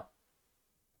wrestler.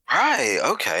 Right,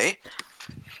 okay.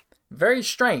 Very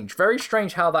strange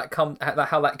how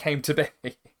that came to be.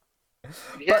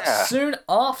 Yeah. But soon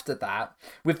after that,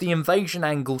 with the invasion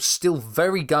angle still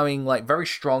very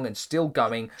strong and still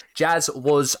going, Jazz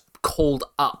was called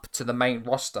up to the main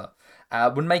roster.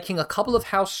 When making a couple of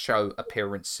house show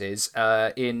appearances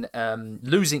in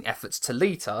losing efforts to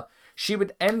Lita, she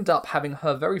would end up having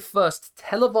her very first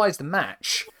televised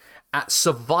match at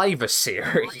Survivor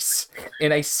Series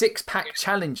in a 6-pack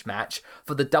challenge match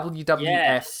for the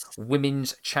WWF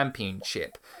Women's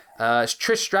Championship.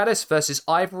 Trish Stratus versus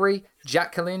Ivory,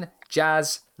 Jacqueline,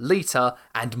 Jazz, Lita,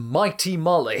 and Mighty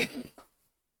Molly.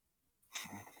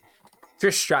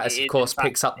 Trish Stratus, of course,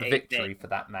 picks up the victory for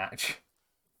that match.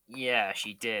 Yeah,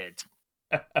 she did.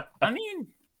 I mean,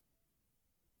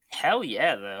 hell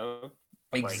yeah, though.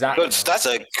 Exactly. That's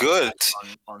a good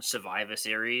on Survivor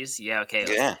Series. Yeah, okay.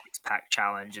 Yeah. 6-pack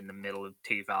challenge in the middle of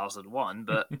 2001,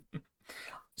 but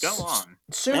go on.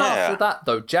 Soon after that,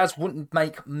 though, Jazz wouldn't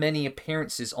make many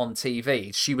appearances on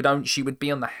TV. She would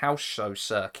be on the house show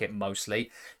circuit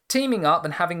mostly, teaming up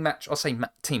and having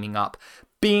teaming up,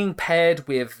 being paired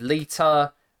with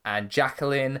Lita and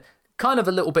Jacqueline. Kind of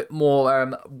a little bit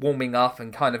more warming up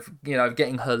and kind of,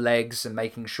 getting her legs and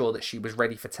making sure that she was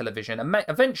ready for television. And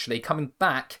eventually coming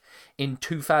back in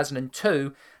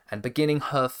 2002 and beginning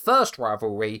her first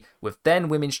rivalry with then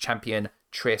women's champion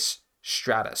Trish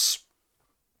Stratus.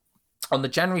 On the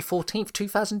January 14th,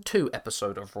 2002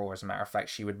 episode of Raw, as a matter of fact,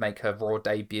 she would make her Raw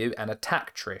debut and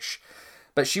attack Trish.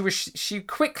 But she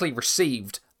quickly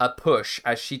received a push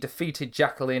as she defeated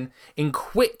Jacqueline in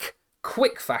quick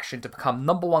fashion to become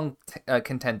number one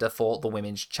contender for the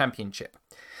Women's Championship.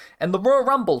 In the Royal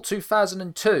Rumble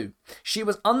 2002, she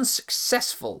was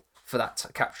unsuccessful for that,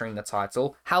 capturing the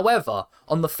title. However,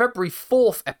 on the February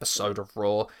 4th episode of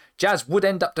Raw, Jazz would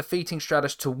end up defeating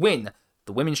Stratus to win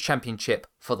the Women's Championship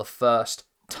for the first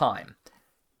time.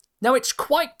 Now, it's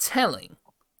quite telling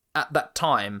at that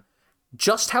time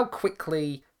just how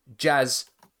quickly Jazz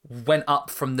went up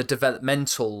from the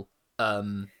developmental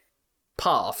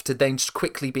path to then just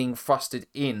quickly being thrusted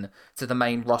in to the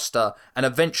main roster and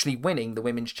eventually winning the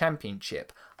Women's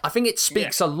Championship. I think it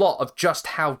speaks a lot of just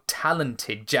how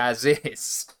talented Jazz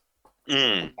is.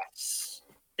 Yes,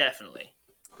 definitely.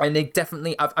 And they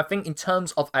definitely, I think in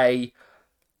terms of a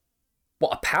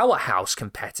powerhouse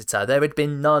competitor, there had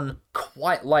been none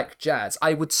quite like Jazz.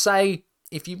 I would say,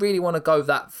 if you really want to go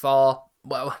that far,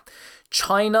 well,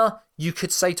 China, you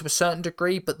could say to a certain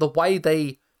degree, but the way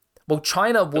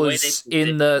China was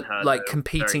in the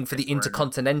competing for the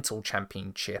Intercontinental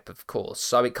Championship, of course.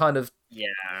 So it kind of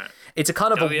it's a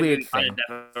kind of a weird thing.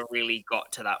 Never really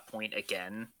got to that point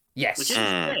again. Yes, which is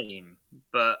a shame.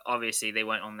 But obviously they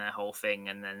went on their whole thing,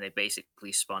 and then they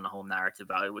basically spun a whole narrative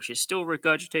about it, which is still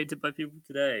regurgitated by people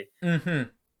today. Mm-hmm.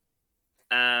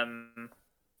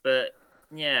 But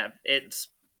yeah, it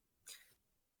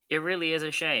really is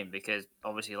a shame because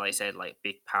obviously, like I said,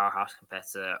 big powerhouse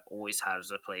competitor always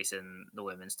has a place in the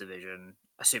women's division,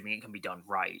 assuming it can be done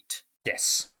right.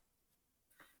 Yes.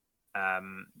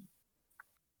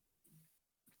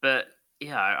 But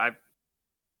yeah,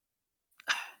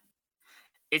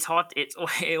 it's hard. It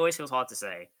always feels hard to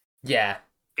say. Yeah.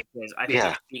 Because I think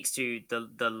it speaks to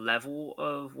the level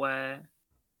of where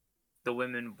the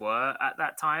women were at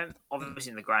that time. Obviously,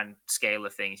 in the grand scale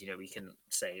of things, we can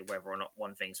say whether or not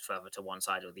one thing's further to one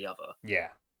side or the other. Yeah.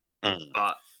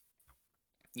 But,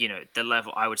 the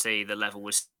level, I would say the level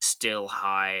was still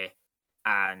high,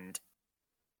 and,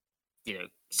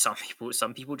 some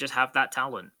people just have that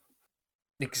talent.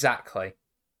 Exactly.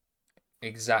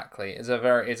 It's a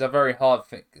very hard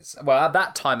thing. Well, at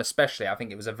that time especially, I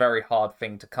think it was a very hard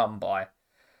thing to come by.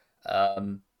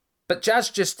 But Jazz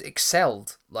just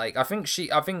excelled. Like, I think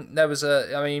there was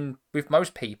with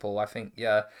most people, I think,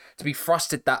 yeah, to be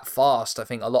thrusted that fast, I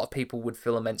think a lot of people would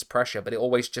feel immense pressure, but it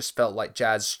always just felt like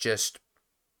Jazz just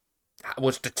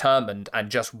was determined and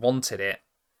just wanted it.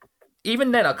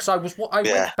 Even then, because I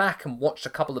went back and watched a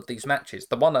couple of these matches,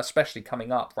 the one especially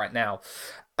coming up right now,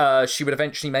 she would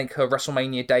eventually make her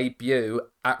WrestleMania debut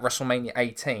at WrestleMania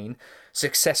 18,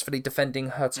 successfully defending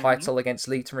her title against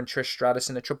Lita and Trish Stratus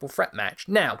in a triple threat match.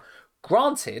 Now,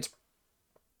 granted,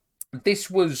 this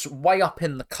was way up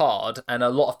in the card, and a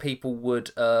lot of people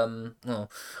would,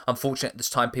 unfortunately at this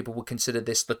time, people would consider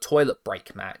this the toilet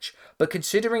break match. But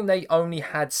considering they only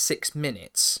had 6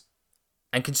 minutes,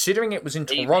 and considering it was in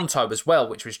Toronto as well,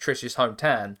 which was Trish's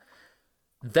hometown,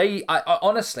 these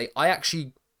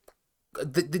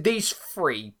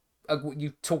three,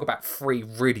 you talk about three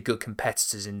really good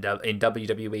competitors in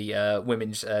WWE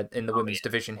women's in the women's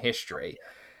division history.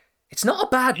 It's not a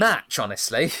bad match,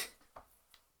 honestly.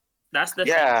 That's the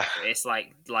thing. It's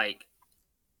like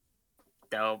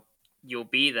you'll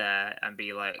be there and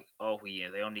be like, oh,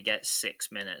 they only get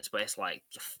 6 minutes, but it's like,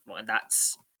 well,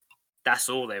 that's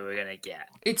all they were gonna get.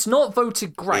 It's not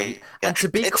voted great, and to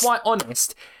be quite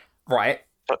honest, right,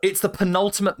 it's the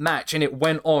penultimate match, and it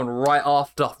went on right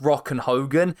after Rock and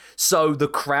Hogan, so the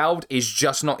crowd is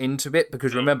just not into it,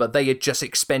 because remember, they had just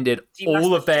expended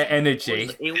all of their energy.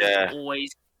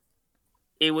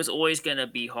 It was always gonna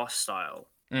be hostile.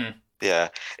 Yeah,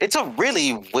 it's a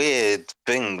really weird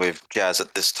thing with Jazz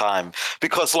at this time,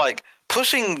 because like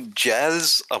pushing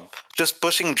Jazz, a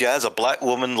black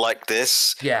woman like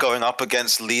this, going up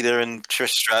against Lita and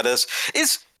Trish Stratus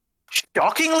is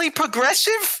shockingly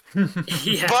progressive.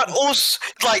 But also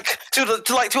like to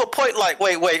a point, like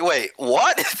wait,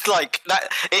 what? Like that,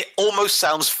 it almost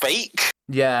sounds fake.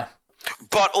 Yeah.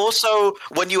 But also,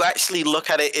 when you actually look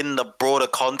at it in the broader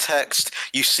context,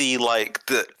 you see like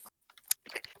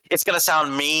it's gonna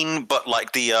sound mean, but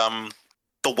like the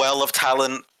well of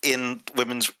talent in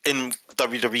WWF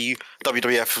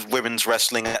women's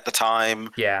wrestling at the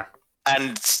time. Yeah.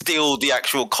 And still the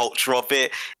actual culture of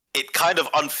it kind of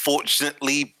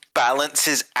unfortunately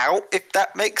balances out, if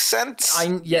that makes sense.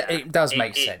 It does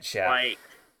make sense, yeah. Like,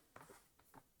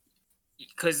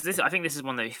 because I think this is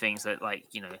one of those things that, like,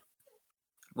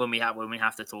 when we have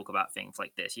to talk about things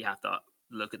like this, you have to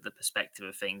look at the perspective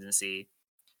of things and see,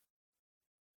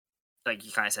 like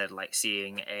you kind of said, like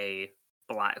seeing a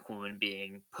black woman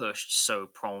being pushed so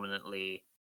prominently,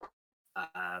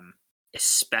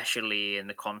 especially in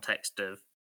the context of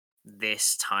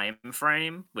this time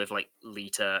frame with like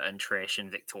Lita and Trish and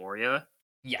Victoria.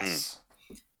 Yes.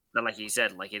 But like you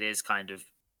said, like it is kind of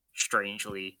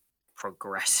strangely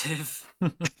progressive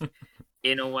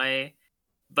in a way,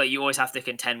 but you always have to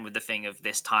contend with the thing of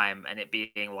this time and it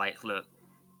being like, look,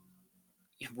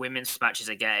 women's matches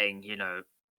are getting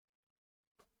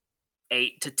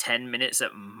 8 to 10 minutes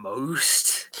at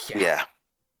most. Yeah.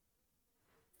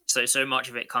 So much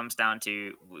of it comes down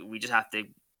to we just have to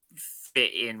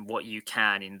fit in what you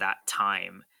can in that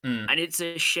time. And it's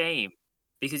a shame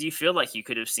because you feel like you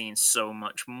could have seen so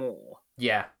much more.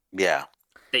 Yeah. Yeah.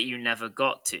 That you never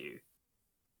got to.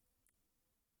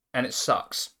 And it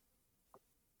sucks.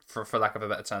 For lack of a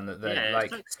better term, that they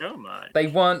it sucks so much. They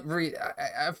weren't really.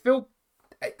 I feel.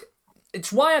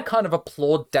 It's why I kind of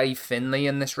applaud Dave Finlay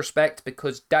in this respect,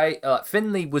 because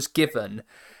Finlay was given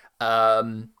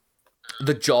the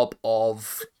job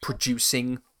of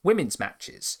producing women's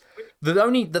matches. The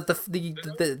only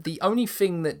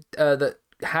thing that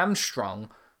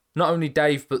hamstrung not only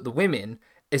Dave but the women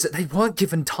is that they weren't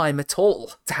given time at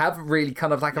all to have really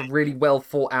kind of like a really well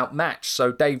thought out match.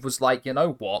 So Dave was like, you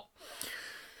know what,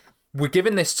 we're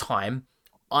given this time.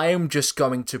 I am just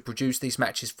going to produce these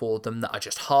matches for them that are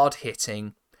just hard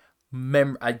hitting.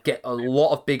 I get a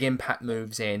lot of big impact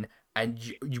moves in, and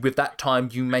with that time,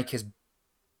 you make as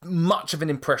much of an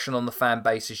impression on the fan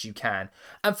base as you can.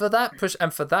 And for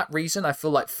that reason, I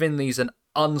feel like Finley's an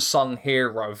unsung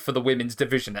hero for the women's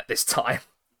division at this time.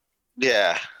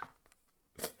 Yeah.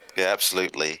 Yeah,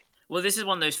 absolutely. Well, this is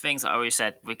one of those things I always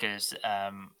said because,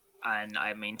 and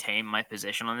I maintain my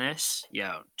position on this.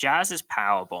 Jazz is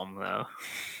powerbomb though.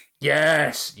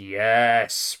 Yes.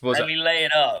 Let me lay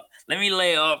it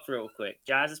up real quick.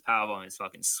 Jazz's powerbomb is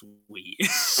fucking sweet.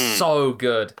 So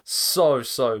good. So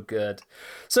good.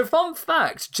 So fun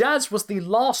fact, Jazz was the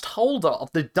last holder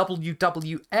of the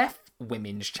WWF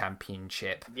Women's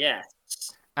Championship. Yes.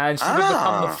 And she would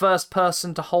become the first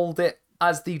person to hold it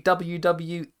as the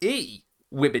WWE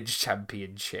Women's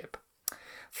Championship.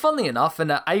 Funnily enough,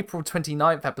 in an April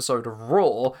 29th episode of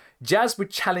Raw, Jazz would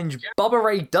challenge Bubba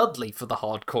Ray Dudley for the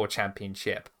Hardcore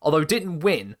Championship. Although didn't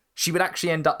win, she would actually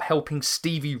end up helping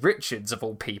Stevie Richards, of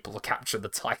all people, capture the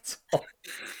title.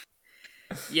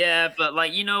 Yeah, but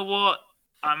like, you know what?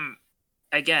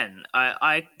 Again,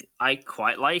 I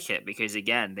quite like it because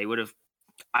again, they would have,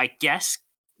 I guess,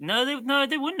 no,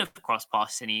 they wouldn't have crossed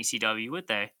paths in ECW, would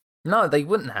they? No, they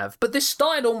wouldn't have. But this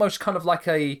started almost kind of like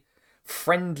a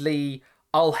friendly,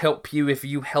 I'll help you if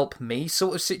you help me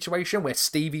sort of situation where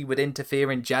Stevie would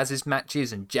interfere in Jazz's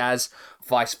matches and Jazz,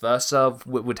 vice versa,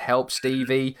 would help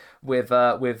Stevie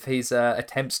with his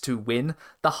attempts to win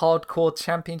the Hardcore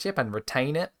Championship and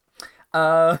retain it.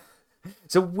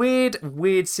 It's a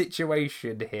weird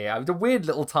situation here. It was a weird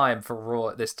little time for Raw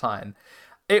at this time.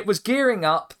 It was gearing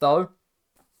up, though,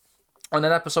 on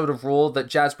an episode of Raw that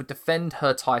Jazz would defend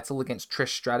her title against Trish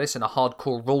Stratus in a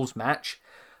Hardcore Rules match.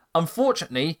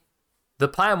 Unfortunately, the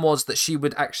plan was that she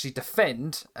would actually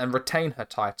defend and retain her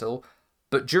title,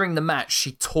 but during the match,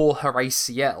 she tore her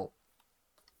ACL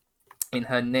in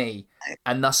her knee,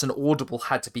 and thus an audible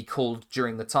had to be called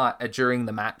during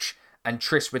the match, and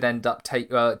Trish would end up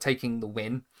taking the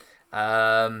win.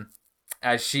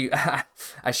 As she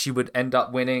would end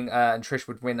up winning, and Trish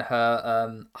would win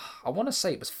her, I want to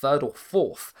say it was 3rd or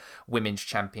 4th Women's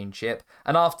Championship.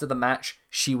 And after the match,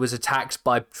 she was attacked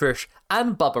by Trish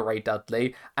and Bubba Ray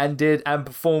Dudley and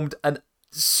performed an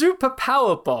super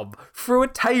power bomb through a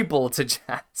table to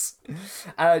Jazz.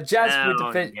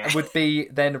 Jazz would be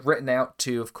then written out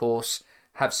to, of course,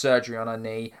 have surgery on her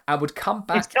knee and would come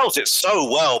back. She sells it so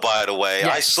well, by the way.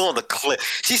 Yes. I saw the clip.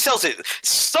 She sells it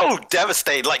so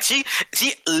devastating. Like she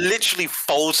literally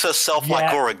folds herself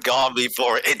like origami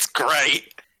for it. It's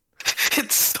great.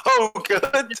 It's so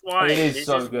good. It is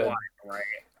so good. Right?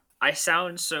 I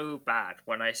sound so bad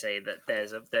when I say that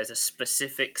there's a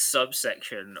specific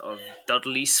subsection of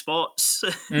Dudley spots.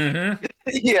 Mm-hmm.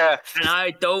 Yeah. And I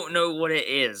don't know what it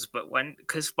is, but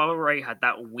because Bubba Ray had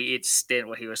that weird stint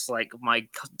where he was like, my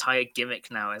entire gimmick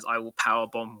now is I will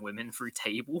powerbomb women through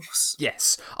tables.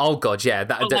 Yes. Oh god, yeah.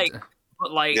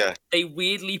 They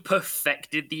weirdly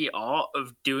perfected the art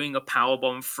of doing a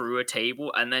powerbomb through a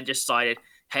table and then decided,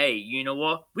 hey, you know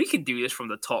what? We can do this from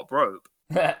the top rope.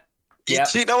 Yeah.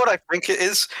 You know what I think it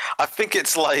is? I think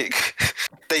it's like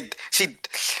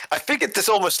I think it's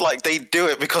almost like they do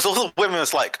it because all the women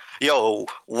is like, yo,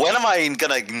 when am I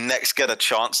gonna next get a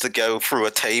chance to go through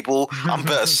a table? I'm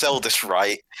better sell this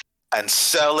right. And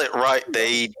sell it right,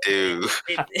 they do.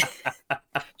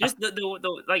 Just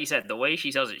the like you said, the way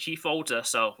she sells it, she folds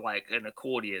herself like an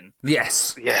accordion.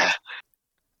 Yes. Yeah.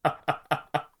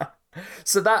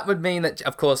 So that would mean that,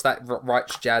 of course, that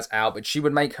writes Jazz out, but she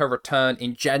would make her return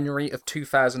in January of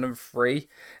 2003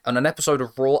 on an episode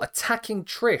of Raw, attacking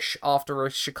Trish after a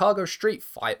Chicago street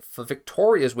fight for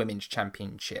Victoria's Women's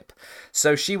Championship.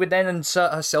 So she would then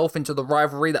insert herself into the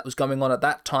rivalry that was going on at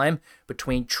that time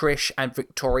between Trish and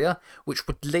Victoria, which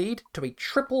would lead to a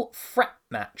triple threat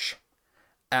match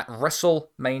at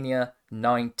WrestleMania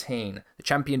 19. The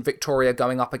champion Victoria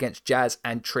going up against Jazz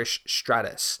and Trish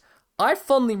Stratus. I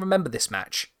fondly remember this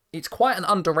match. It's quite an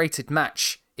underrated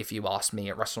match, if you ask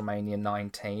me, at WrestleMania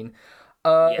 19.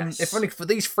 Yes. If only for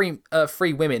these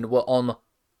three women were on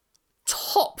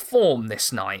top form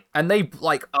this night, and they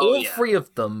three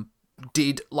of them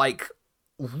did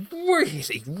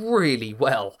really, really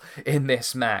well in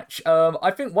this match. I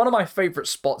think one of my favorite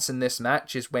spots in this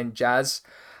match is when Jazz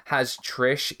has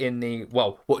Trish in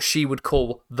what she would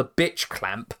call the bitch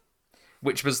clamp,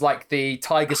 which was like the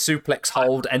tiger suplex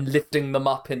hold and lifting them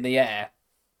up in the air.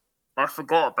 I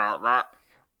forgot about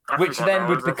that. Which then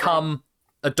would become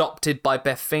adopted by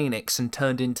Beth Phoenix and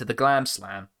turned into the Glam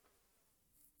Slam.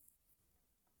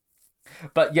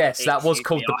 But yes, that was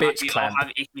called the bitch clamp.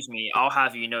 I'll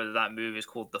have you know that move is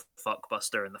called the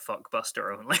Fuckbuster and the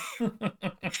Fuckbuster only.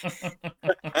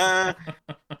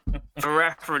 For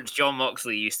reference, John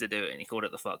Moxley used to do it and he called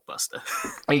it the Fuckbuster.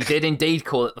 He did indeed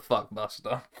call it the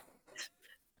Fuckbuster.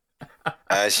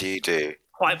 As you do.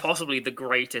 Quite possibly the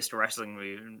greatest wrestling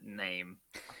move name.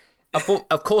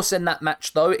 Of course, in that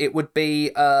match, though, it would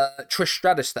be Trish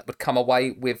Stratus that would come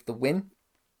away with the win.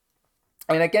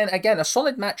 And again, a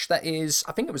solid match that is,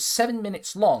 I think it was 7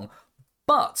 minutes long,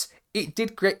 but it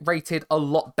did get rated a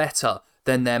lot better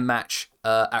than their match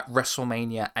at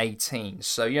WrestleMania 18.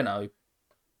 So,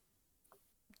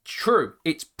 true,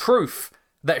 it's proof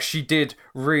that she did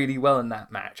really well in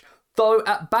that match. Though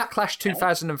at Backlash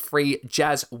 2003,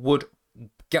 Jazz would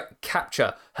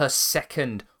capture her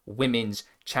second Women's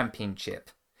Championship.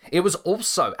 It was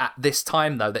also at this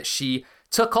time, though, that she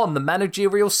took on the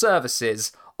managerial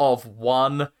services of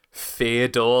one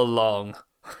Theodore Long.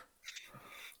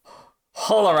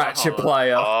 Holler at you,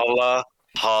 player. Holla,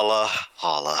 holla,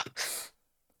 holla.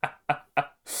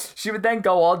 She would then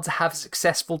go on to have a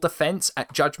successful defense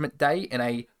at Judgment Day in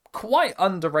a quite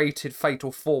underrated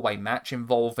fatal four-way match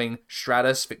involving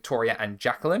Stratus, Victoria, and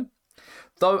Jacqueline.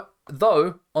 Though,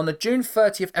 on the June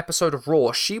 30th episode of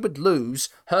Raw, she would lose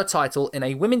her title in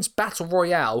a women's battle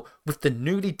royale with the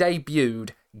newly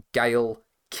debuted Gail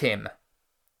Kim.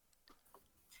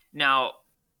 Now,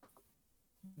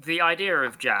 the idea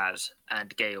of Jazz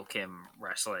and Gail Kim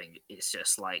wrestling is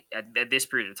just like, at this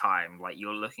period of time, like,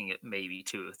 you're looking at maybe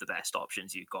two of the best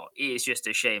options you've got. It is just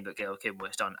a shame that Gail Kim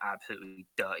was done absolutely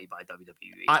dirty by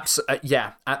WWE.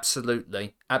 Yeah,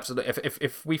 absolutely.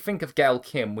 If we think of Gail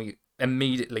Kim, we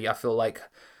immediately, I feel like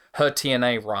her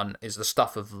TNA run is the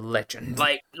stuff of legend. No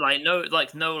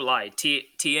lie.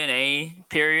 TNA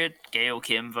period, Gail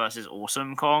Kim versus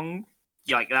Awesome Kong.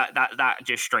 Like that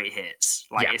just straight hits.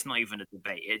 Like, yeah. It's not even a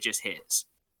debate. It just hits.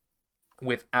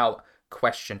 Without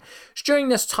question. It's during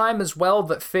this time as well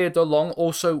that Theodore Long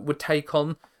also would take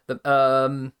on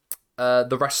the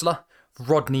wrestler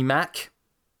Rodney Mack.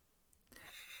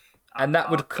 And that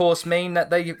would of course mean that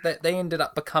they ended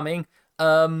up becoming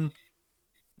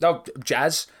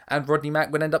Jazz and Rodney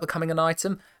Mack would end up becoming an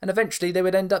item, and eventually they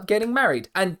would end up getting married.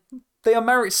 And they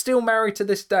are still married to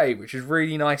this day, which is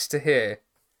really nice to hear.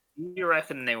 You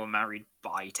reckon they were married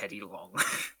by Teddy Long?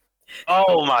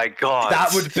 Oh my god,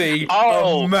 that would be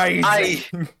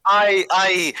amazing.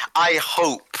 I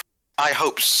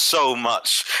hope so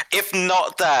much. If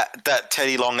not that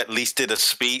Teddy Long at least did a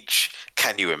speech,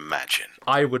 can you imagine?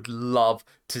 I would love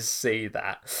to see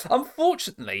that.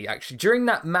 Unfortunately, actually, during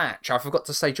that match, I forgot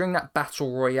to say, during that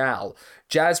battle royale,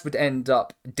 Jazz would end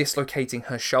up dislocating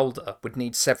her shoulder, would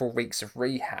need several weeks of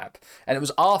rehab, and it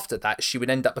was after that she would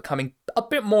end up becoming a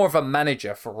bit more of a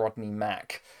manager for Rodney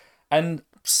Mack. And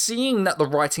seeing that the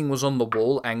writing was on the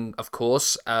wall, and of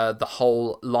course, the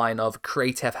whole line of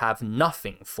creative have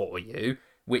nothing for you,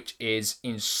 which is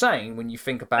insane when you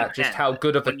think about just how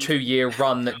good of a 2-year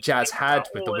run that Jazz had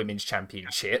with the Women's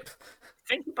Championship.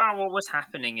 Think about what was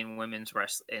happening in women's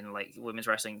wrestling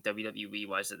WWE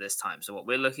wise at this time. So what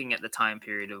we're looking at the time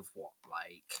period of what,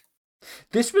 like,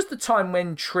 this was the time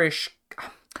when Trish,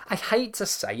 I hate to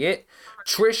say it,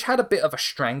 Trish had a bit of a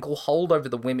stranglehold over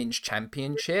the Women's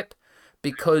Championship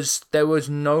because there was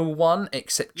no one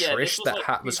except Trish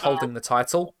that was holding the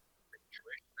title.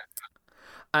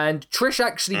 And Trish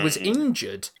actually was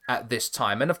injured at this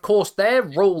time. And of course, their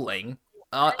ruling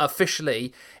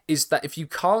officially is that if you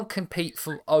can't compete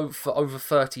for over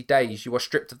 30 days, you are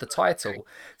stripped of the title.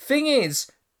 Thing is,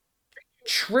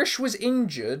 Trish was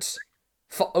injured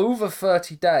for over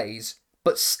 30 days,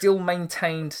 but still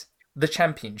maintained the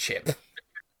championship.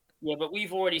 Yeah, but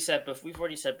we've already said before,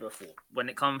 when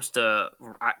it comes to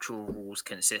actual rules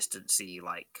consistency,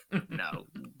 like, no.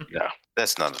 No,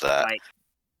 there's none of that. Like,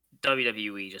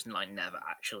 WWE just like never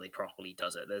actually properly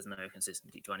does it. There's no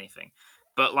consistency to anything.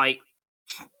 But like,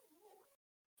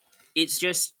 it's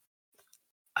just,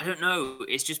 I don't know.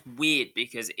 It's just weird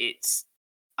because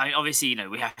obviously,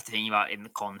 we have to think about it in the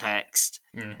context.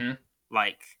 Mm-hmm.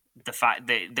 Like, the fact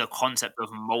that the concept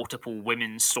of multiple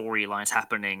women's storylines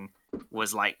happening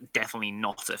was like definitely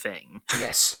not a thing.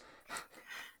 Yes.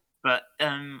 But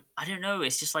I don't know.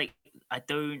 It's just like,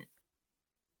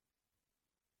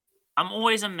 I'm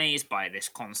always amazed by this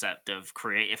concept of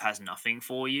creative has nothing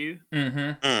for you.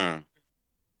 Mm-hmm.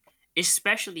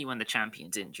 Especially when the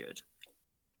champion's injured.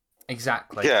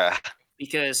 Exactly. Yeah.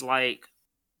 Because, like,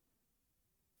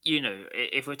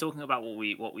 if we're talking about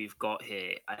what we've got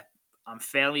here, I'm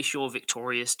fairly sure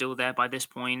Victoria's still there by this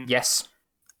point. Yes.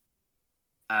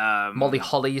 Molly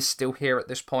Holly is still here at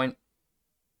this point.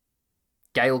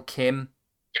 Gail Kim.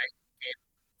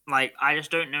 Like, I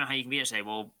just don't know how you can be able to say,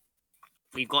 well,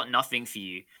 we've got nothing for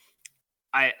you.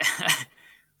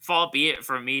 Far be it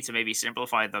from me to maybe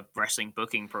simplify the wrestling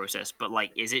booking process, but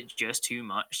like, is it just too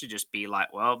much to just be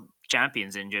like, well,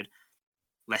 champion's injured,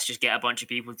 let's just get a bunch of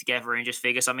people together and just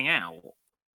figure something out?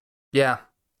 Yeah.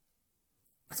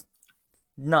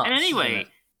 Nuts. And anyway,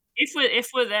 if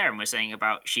we're there and we're saying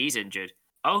about she's injured,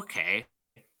 okay.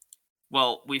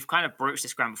 Well, we've kind of broached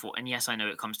this ground before, and yes, I know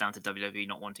it comes down to WWE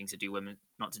not wanting to do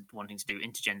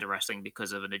intergender wrestling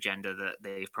because of an agenda that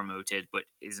they've promoted, but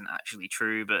isn't actually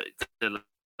true. But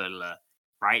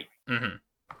right? Mm-hmm.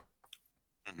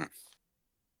 Mm-hmm.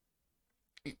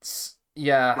 It's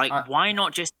why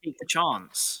not just take the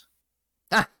chance?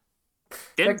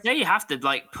 Didn't they have to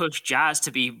like push Jazz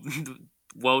to be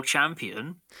world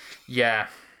champion? Yeah.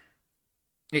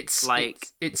 It's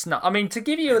not. I mean, to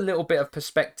give you a little bit of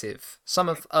perspective, some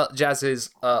of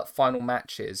Jazz's final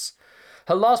matches,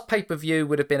 her last pay-per-view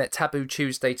would have been at Taboo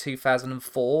Tuesday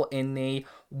 2004 in the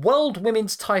World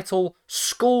Women's Title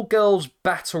Schoolgirls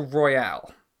Battle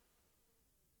Royale.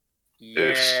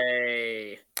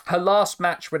 Yay! Her last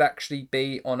match would actually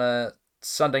be on a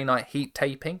Sunday Night Heat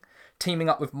taping, teaming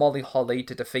up with Molly Holly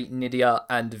to defeat Nydia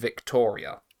and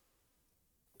Victoria.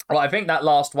 Well, I think that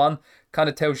last one kind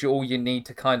of tells you all you need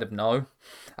to kind of know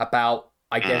about,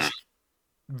 I guess,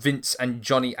 Vince and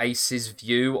Johnny Ace's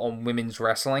view on women's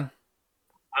wrestling.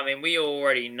 I mean, we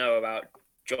already know about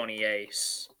Johnny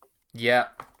Ace. Yeah.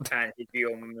 And his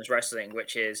view on women's wrestling,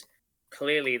 which is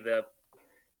clearly the...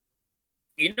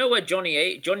 You know where Johnny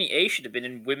Ace should have been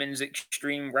in women's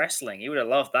extreme wrestling. He would have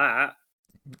loved that.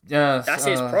 That's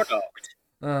his product.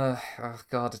 Oh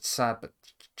God, it's sad, but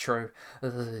true.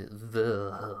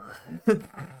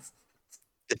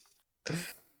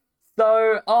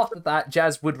 So after that,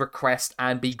 Jazz would request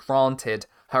and be granted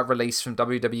her release from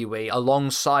WWE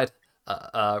alongside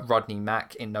Rodney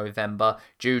Mack in November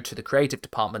due to the creative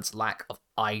department's lack of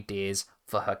ideas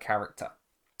for her character.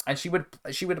 And she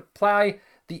would play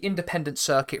the independent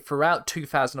circuit throughout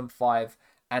 2005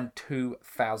 and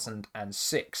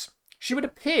 2006. She would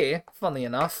appear, funnily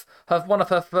enough, one of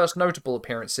her first notable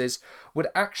appearances would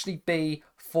actually be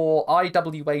for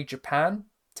IWA Japan,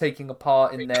 taking a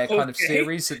part in their kind of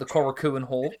series at the Korakuen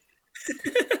Hall.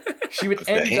 She would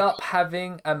end up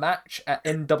having a match at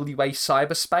NWA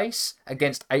Cyberspace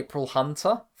against April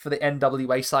Hunter for the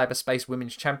NWA Cyberspace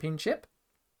Women's Championship.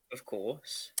 Of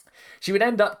course. She would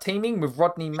end up teaming with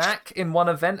Rodney Mack in one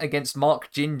event against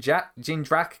Mark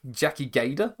Jindrak, Jackie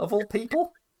Gator, of all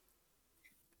people.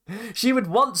 She would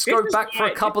once go back for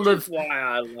a couple of... This is why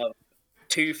I love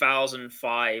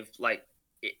 2005, like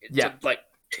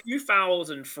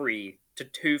 2003 to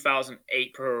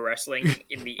 2008 pro wrestling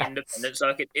in the independent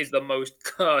circuit is the most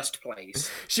cursed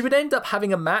place. She would end up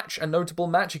having a notable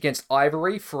match against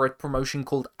Ivory for a promotion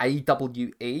called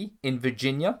AWE in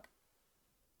Virginia.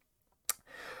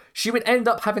 She would end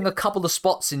up having a couple of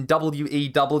spots in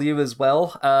WEW as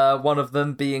well, one of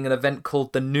them being an event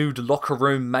called the Nude Locker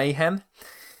Room Mayhem.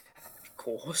 Of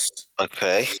course.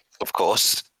 Okay, of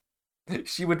course.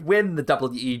 She would win the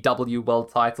WEW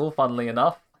World title, funnily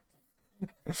enough,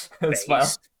 as well,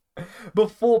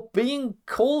 before being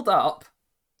called up.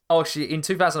 In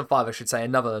 2005, I should say,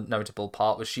 another notable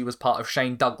part was she was part of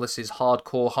Shane Douglas's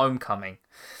Hardcore Homecoming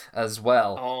as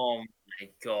well. Oh my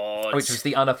God. Which was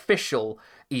the unofficial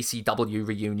ECW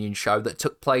reunion show that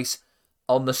took place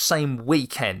on the same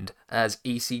weekend as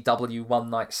ECW One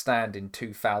Night Stand in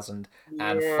 2005.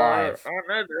 Yeah, I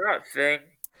remember that thing.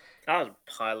 That was a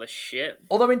pile of shit.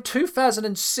 Although in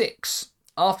 2006,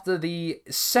 after the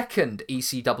second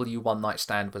ECW One Night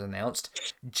Stand was announced,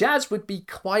 Jazz would be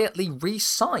quietly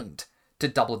re-signed to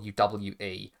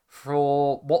WWE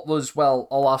for what was, well,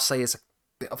 all I'll say is a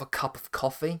bit of a cup of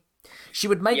coffee. She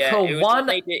would make her one...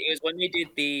 It was when they did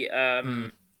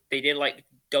the... They did, like,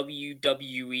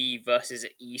 WWE versus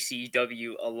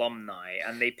ECW alumni,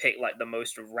 and they picked, like, the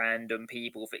most random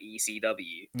people for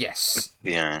ECW. Yes.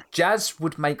 Yeah. Jazz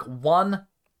would make one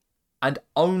and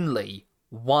only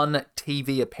one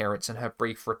TV appearance in her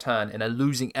brief return in a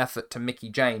losing effort to Mickie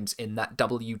James in that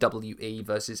WWE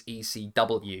versus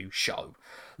ECW show.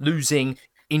 Losing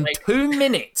in 2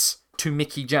 minutes to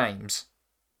Mickie James.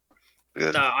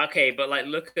 Good. No, okay, but like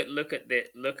look at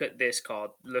this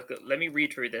card. Let me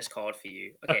read through this card for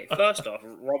you. Okay, first off,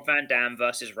 Rob Van Dam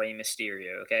versus Rey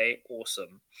Mysterio. Okay,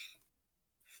 awesome.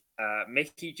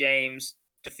 Mickie James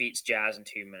defeats Jazz in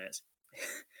 2 minutes.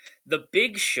 The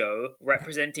Big Show,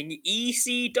 representing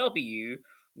ECW,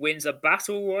 wins a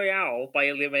battle royale by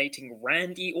eliminating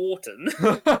Randy Orton.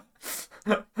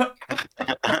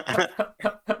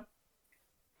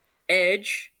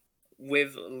 Edge,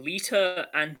 with Lita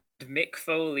and Mick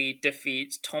Foley,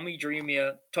 defeats Tommy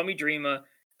Dreamer,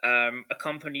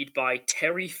 accompanied by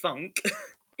Terry Funk,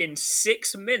 in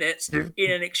 6 minutes in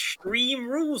an Extreme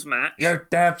Rules match. You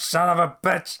damn son of a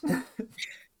bitch!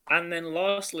 And then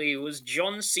lastly was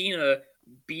John Cena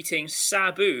beating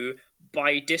Sabu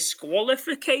by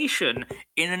disqualification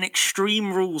in an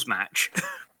Extreme Rules match.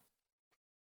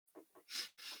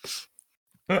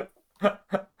 I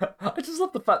just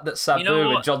love the fact that Sabu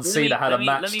and John Cena had a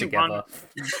match together.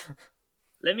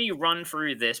 Let me run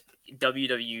through this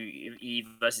WWE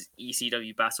versus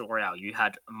ECW Battle Royale. You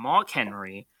had Mark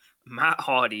Henry, Matt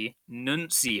Hardy,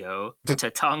 Nunzio,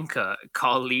 Tatanka,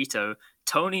 Carlito,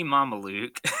 Tony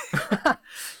Mamaluke,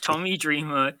 Tommy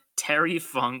Dreamer, Terry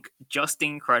Funk, Just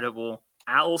Incredible,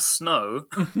 Al Snow,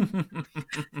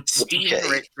 Steve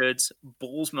Richards,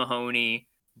 Balls Mahoney,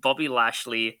 Bobby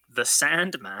Lashley, The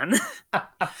Sandman,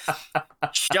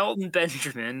 Shelton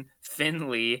Benjamin,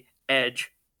 Finley,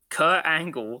 Edge, Kurt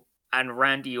Angle, and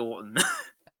Randy Orton,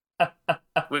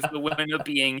 with the winner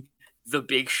being The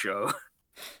Big Show.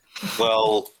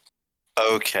 Well,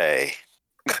 Okay.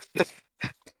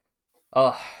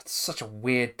 Oh, it's such a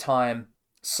weird time.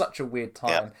 Such a weird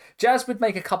Yeah. time. Jazz would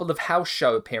make a couple of house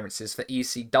show appearances for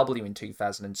ECW in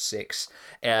 2006,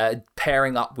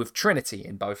 pairing up with Trinity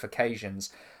in both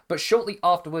occasions. But shortly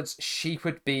afterwards, she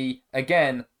would be,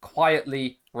 again,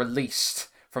 quietly released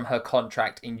from her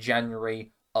contract in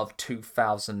January of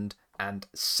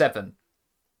 2007.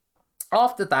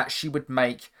 After that, she would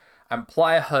make and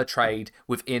ply her trade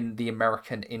within the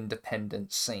American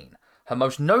independent scene. Her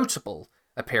most notable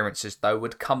appearances, though,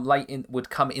 would come in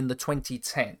the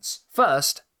 2010s.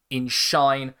 First, in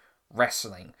Shine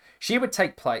Wrestling. She would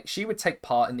take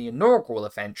part in the inaugural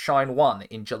event Shine 1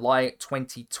 in July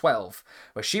 2012,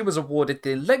 where she was awarded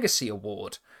the Legacy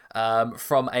Award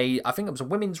from I think it was a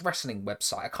women's wrestling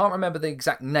website. I can't remember the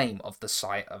exact name of the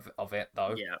site of it,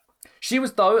 though. Yeah. She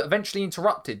was, though, eventually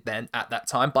interrupted then, at that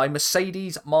time, by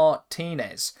Mercedes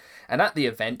Martinez. And at the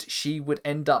event, she would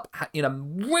end up in a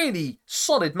really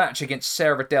solid match against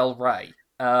Sarah Del Rey.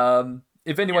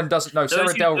 If anyone doesn't know,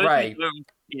 Sarah Del Rey...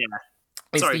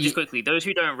 Sorry, just quickly. Those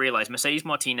who don't realise, Mercedes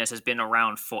Martinez has been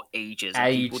around for ages.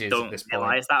 And people don't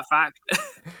realise that fact.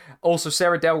 Also,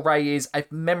 Sarah Del Rey is,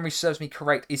 if memory serves me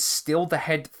correct, is still the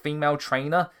head female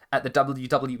trainer at the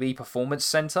WWE Performance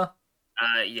Center.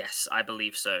 Yes, I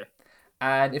believe so.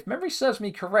 And if memory serves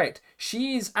me correct,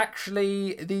 she is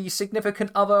actually the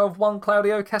significant other of one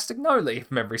Claudio Castagnoli,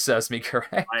 if memory serves me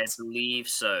correct. I believe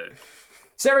so.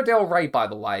 Sarah Del Rey, by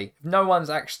the way, if no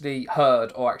one's actually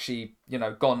heard or actually,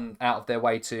 gone out of their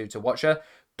way to watch her,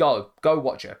 go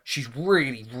watch her. She's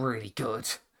really, really good.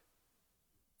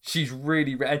 She's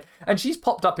really... And she's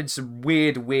popped up in some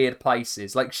weird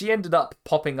places. Like, she ended up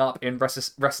popping up in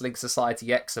Wrestling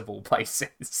Society X of all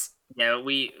places. Yeah,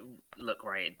 look,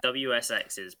 right,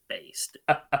 WSX is based.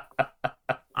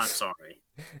 I'm sorry.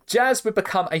 Jazz would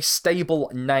become a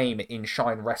stable name in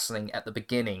Shine Wrestling at the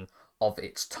beginning of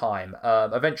its time,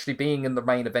 eventually being in the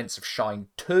main events of Shine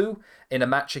 2 in a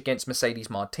match against Mercedes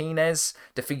Martinez,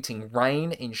 defeating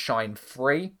Rain in Shine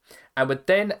 3, and would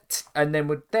then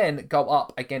go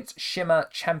up against Shimmer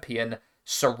champion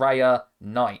Soraya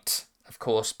Knight, of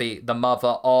course, be the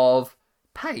mother of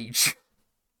Paige.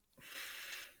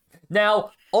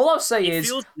 Now, all I'll say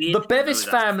is the Bevis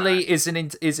family is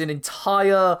an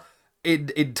entire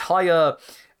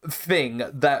thing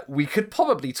that we could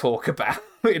probably talk about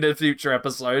in a future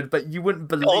episode, but you wouldn't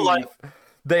believe all I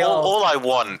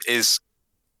want is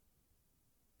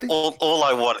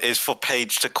for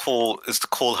Paige to call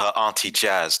her Auntie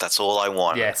Jazz. That's all I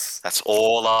want. Yes. That's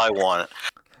all I want.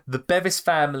 The Bevis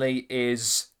family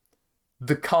is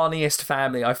the carniest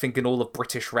family, I think, in all of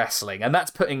British wrestling, and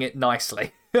that's putting it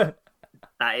nicely. That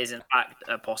is, in fact,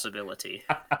 a possibility.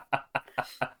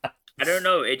 I don't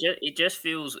know. It just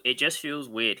feels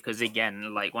weird because,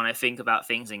 again, like when I think about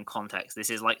things in context, this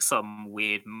is like some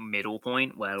weird middle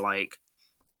point where like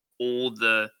all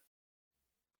the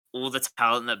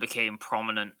talent that became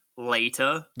prominent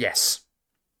later, yes,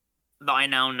 that I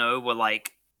now know were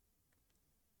like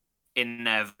in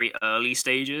their very early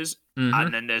stages,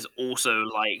 and then there's also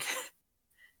like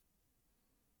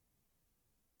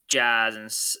Jazz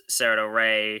and Sarah Del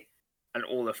Rey and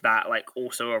all of that, like,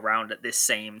 also around at this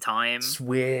same time. It's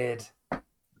weird.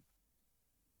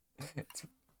 It's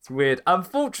weird.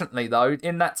 Unfortunately, though,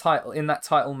 in that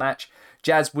title match,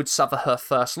 Jazz would suffer her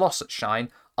first loss at Shine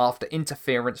after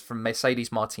interference from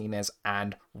Mercedes Martinez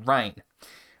and Rain.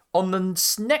 On the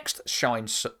next Shine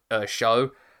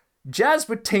show, Jazz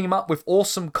would team up with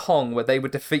Awesome Kong, where they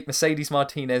would defeat Mercedes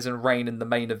Martinez and Rain in the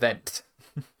main event.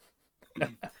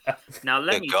 Now,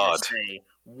 let me just say,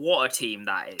 what a team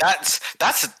that is.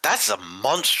 That's a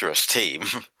monstrous team.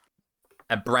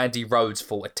 And Brandy Rhodes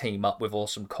thought a team up with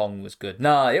Awesome Kong was good.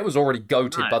 Nah, it was already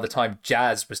goated by the time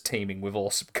Jazz was teaming with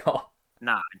Awesome Kong.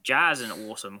 Nah, Jazz and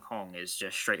Awesome Kong is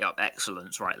just straight up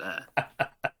excellence right there.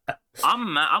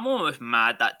 I'm almost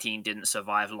mad that team didn't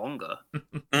survive longer.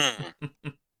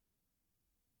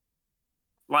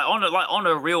 Like on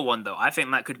a real one though, I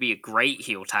think that could be a great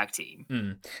heel tag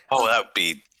team. Oh, that would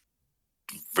be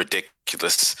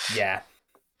ridiculous. Yeah.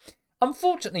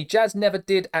 Unfortunately, Jazz never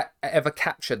did ever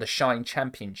capture the Shine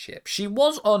Championship. She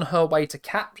was on her way to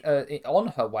capture it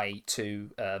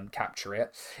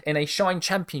in a Shine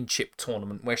Championship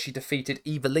tournament where she defeated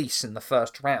Ivelisse in the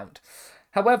first round.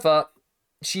 However,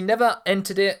 she never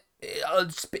entered it.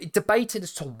 It's debated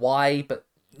as to why, but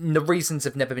the reasons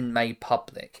have never been made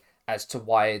public as to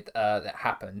why that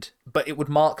happened. But it would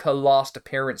mark her last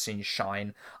appearance in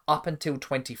Shine up until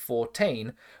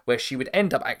 2014, where she would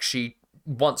end up actually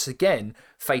once again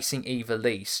facing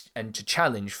Ivelisse and to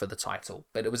challenge for the title,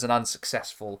 but it was an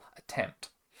unsuccessful attempt.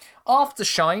 After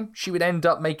Shine, she would end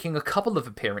up making a couple of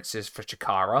appearances for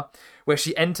Chikara, where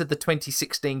she entered the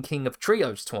 2016 King of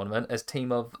Trios tournament as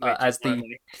team of as one of the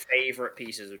my favorite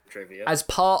pieces of trivia. as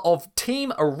part of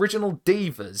Team Original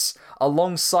Divas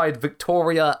alongside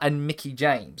Victoria and Mickie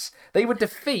James. They would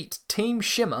defeat Team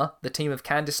Shimmer, the team of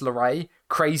Candice LeRae,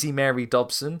 Crazy Mary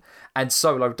Dobson, and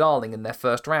Solo Darling in their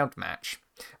first round match.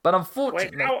 But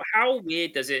unfortunately, how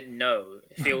weird does it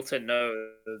feel to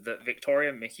know that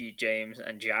Victoria, Mickie James,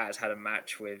 and Jazz had a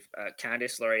match with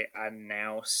Candice LeRae and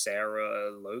now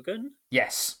Sarah Logan?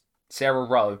 yes, Sarah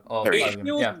Rowe. It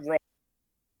feels wrong.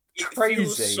 It Crazy.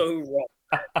 feels so wrong.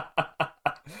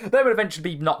 They would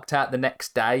eventually be knocked out the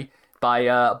next day by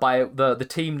the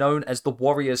team known as the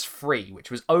Warriors 3, which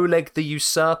was Oleg the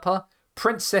Usurper,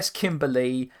 Princess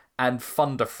Kimberly, and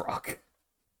Thunderfrog.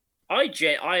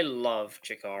 I love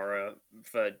Chikara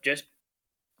for just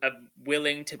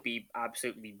willing to be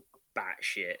absolutely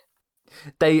batshit.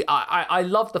 I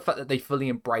love the fact that they fully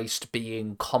embraced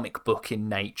being comic book in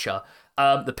nature.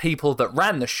 The people that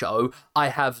ran the show, I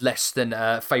have less than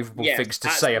favourable things to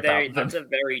say about them. That's a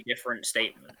very different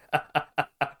statement.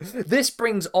 This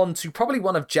brings on to probably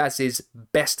one of Jazz's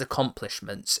best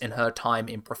accomplishments in her time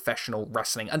in professional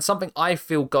wrestling, and something I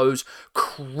feel goes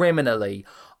criminally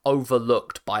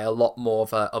overlooked by a lot more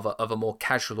of a more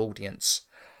casual audience.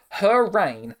 Her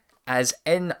reign as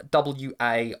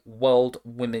NWA World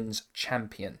Women's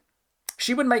Champion.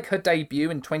 She would make her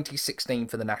debut in 2016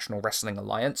 for the National Wrestling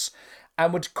Alliance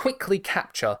and would quickly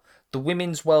capture the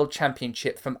Women's World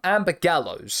Championship from Amber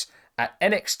Gallows at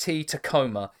NXT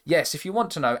Tacoma. Yes, if you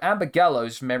want to know, Amber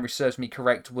Gallows, if memory serves me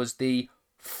correct, was the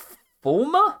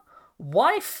former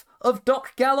wife of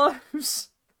Doc Gallows.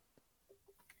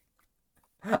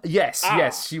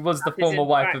 Yes, she was the former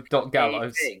wife of Doc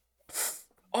Gallows.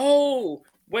 Oh,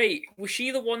 wait, was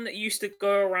she the one that used to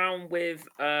go around with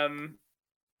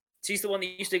she's the one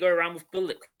that used to go around with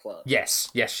Bullet Club? Yes,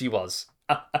 she was.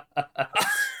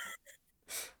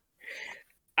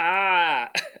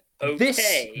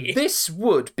 Okay. This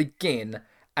would begin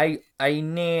a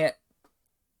near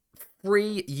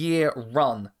 3-year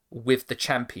run with the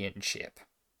championship.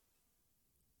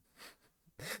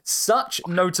 Such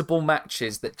notable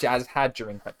matches that Jazz had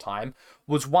during her time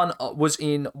was one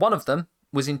of them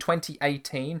was in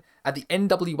 2018 at the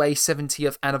NWA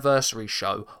 70th anniversary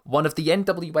show, one of the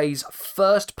NWA's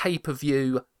first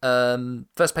pay-per-views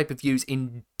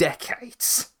in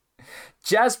decades.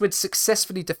 Jazz would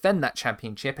successfully defend that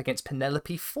championship against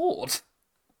Penelope Ford.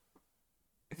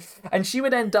 And she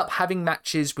would end up having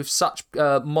matches with such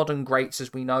modern greats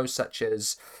as we know, such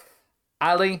as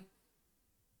Ali,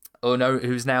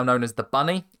 who's now known as the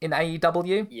Bunny in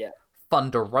AEW. Yeah.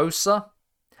 Thunder Rosa,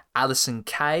 Allysin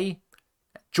Kay,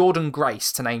 Jordan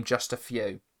Grace, to name just a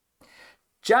few.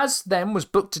 Jazz then was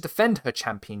booked to defend her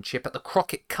championship at the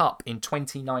Crockett Cup in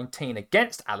 2019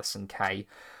 against Allysin Kay,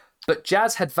 but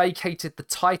Jazz had vacated the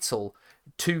title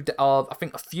I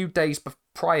think a few days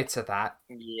prior to that.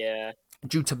 Yeah.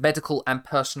 Due to medical and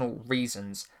personal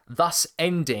reasons, thus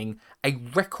ending a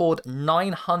record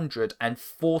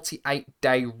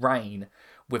 948-day reign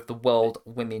with the World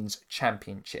Women's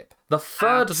Championship. The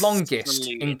third longest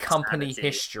in company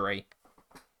history.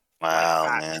 Wow,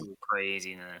 like, man.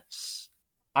 Craziness.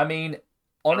 I mean,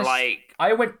 honestly,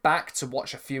 I went back to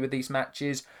watch a few of these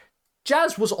matches.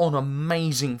 Jazz was on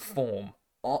amazing form.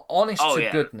 Honest to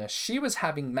goodness. She was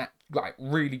having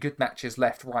really good matches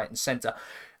left, right, and centre.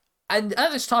 And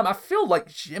at this time, I feel like,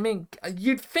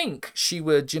 you'd think she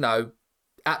would,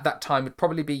 at that time would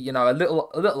probably be, a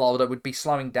little older, would be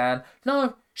slowing down.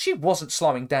 No, she wasn't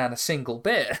slowing down a single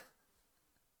bit.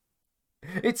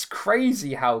 It's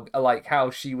crazy how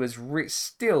she was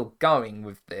still going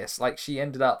with this. Like, she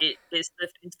ended up... It's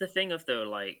the thing of, though,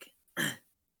 like...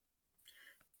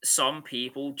 some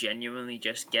people genuinely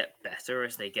just get better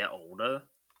as they get older.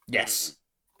 Yes.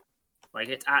 Like,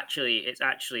 it's actually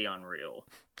unreal.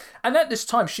 And at this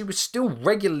time, she was still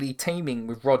regularly teaming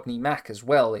with Rodney Mack as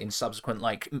well in subsequent,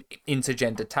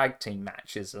 intergender tag team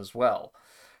matches as well.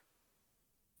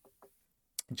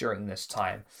 During this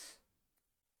time.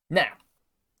 Now,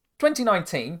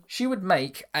 2019, she would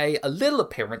make a little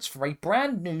appearance for a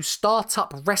brand new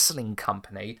startup wrestling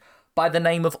company by the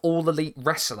name of All Elite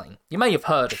Wrestling. You may have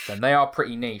heard of them. They are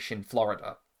pretty niche in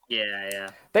Florida.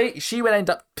 Yeah. She would end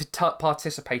up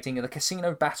participating in the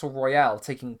Casino Battle Royale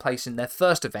taking place in their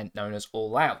first event known as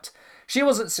All Out. She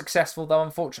wasn't successful though,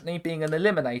 unfortunately, being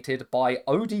eliminated by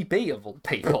ODB of all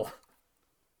people.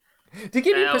 To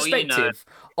give you perspective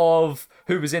of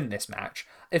who was in this match,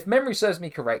 if memory serves me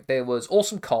correct, there was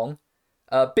Awesome Kong,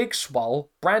 Big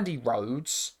Swole, Brandy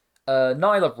Rhodes,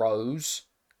 Nyla Rose,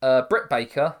 Britt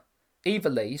Baker,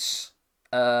 Ivelisse,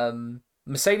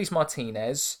 Mercedes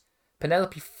Martinez,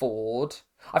 Penelope Ford.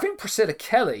 I think Priscilla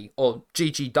Kelly or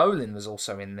Gigi Dolan was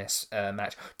also in this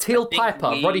match. Teal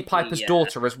Piper, Roddy Piper's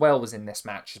daughter, as well, was in this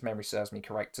match, if memory serves me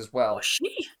correct as well. Was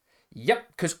she? Yep,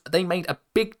 because they made a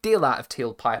big deal out of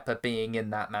Teal Piper being in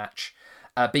that match,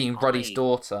 being Roddy's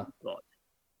daughter.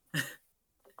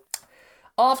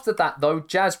 After that, though,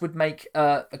 Jazz would make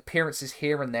appearances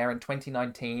here and there in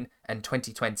 2019 and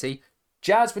 2020.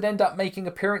 Jazz would end up making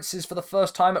appearances for the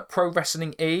first time at Pro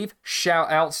Wrestling Eve.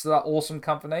 Shout outs to that awesome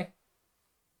company.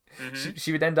 Mm-hmm.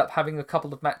 She would end up having a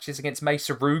couple of matches against Mei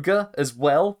Saruga as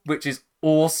well, which is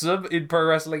awesome in Pro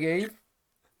Wrestling Eve.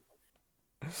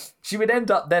 She would end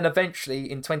up then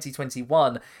eventually in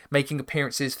 2021 making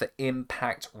appearances for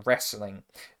Impact Wrestling,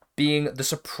 being the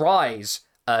surprise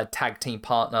tag team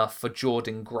partner for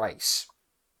Jordan Grace.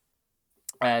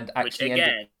 And actually, which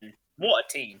again, what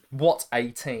a team! What a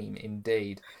team,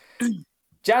 indeed.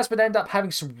 Jazz would end up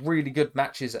having some really good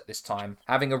matches at this time,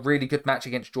 having a really good match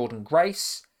against Jordan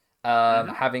Grace,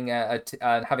 having a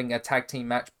tag team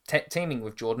match, teaming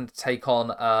with Jordan to take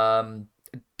on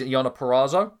Deonna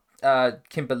Purrazzo,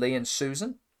 Kimberly and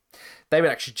Susan. They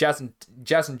would actually Jazz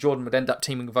and Jordan would end up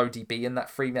teaming with ODB in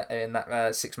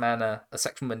that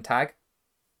six-man tag.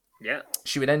 Yeah.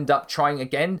 She would end up trying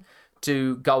again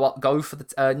to go for the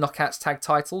Knockouts tag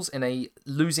titles in a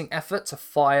losing effort to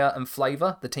Fire and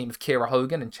Flavor, the team of Kiera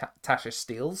Hogan and Tasha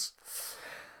Steelz.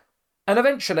 And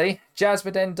eventually, Jazz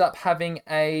would end up having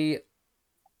a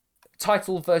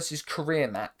title versus career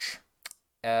match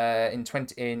in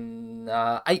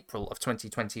April of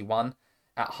 2021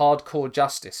 at Hardcore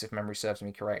Justice, if memory serves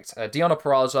me correct. Deonna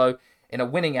Purrazzo in a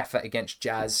winning effort against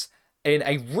Jazz in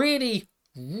a really,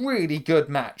 really good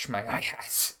match, may I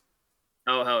guess.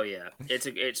 Oh hell yeah!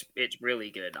 It's really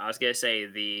good. I was gonna say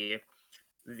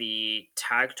the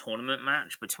tag tournament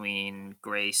match between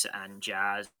Grace and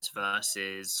Jazz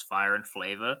versus Fire and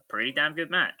Flavor, pretty damn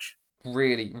good match.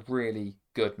 Really, really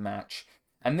good match.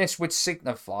 And this would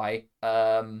signify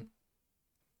one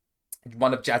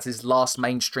of Jazz's last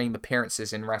mainstream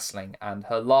appearances in wrestling, and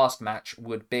her last match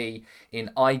would be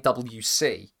in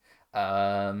IWC,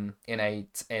 in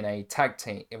a tag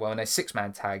team, in a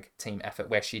six-man tag team effort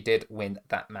where she did win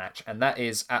that match, and that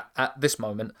is at this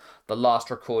moment the last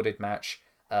recorded match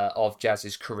of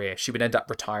Jazz's career. She would end up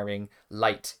retiring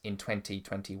late in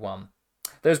 2021.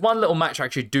 There's one little match I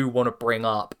actually do want to bring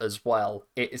up as well.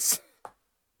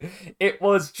 It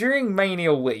was during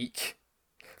Mania Week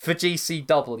for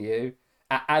GCW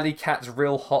at Alley Cat's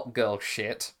Real Hot Girl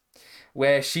shit,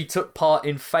 where she took part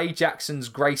in Faye Jackson's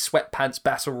Grey Sweatpants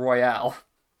Battle Royale.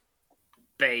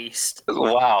 Based.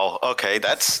 Wow, okay,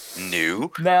 that's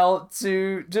new. Now,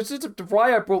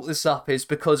 why I brought this up is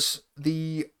because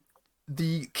the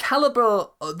caliber,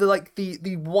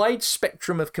 the wide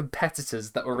spectrum of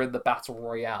competitors that were in the Battle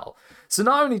Royale. So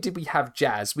not only did we have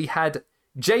Jazz, we had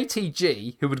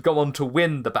JTG, who would go on to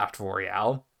win the Battle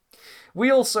Royale. We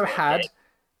also had,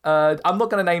 I'm not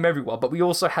going to name everyone, but we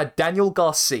also had Daniel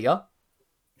Garcia.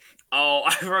 Oh,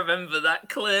 I remember that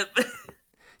clip.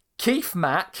 Keith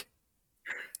Mack,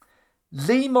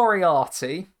 Lee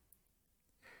Moriarty,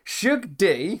 Shug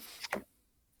D,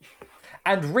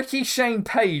 and Ricky Shane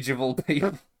Page, of all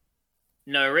people.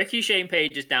 No, Ricky Shane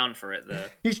Page is down for it, though.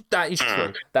 That is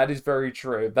true. That is very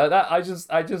true. But I just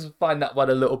find that one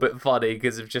a little bit funny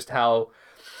because of just how...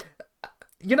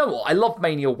 You know what? I love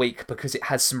Mania Week because it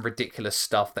has some ridiculous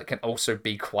stuff that can also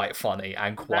be quite funny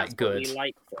and quite good. What we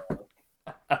like.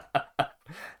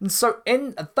 And so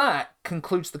that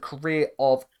concludes the career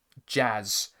of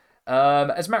Jazz.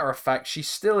 As a matter of fact, she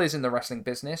still is in the wrestling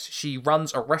business. She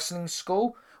runs a wrestling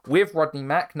school with Rodney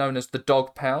Mack, known as the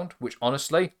Dog Pound, which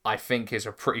honestly, I think is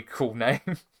a pretty cool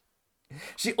name.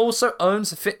 She also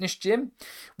owns a fitness gym,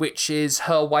 which is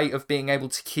her way of being able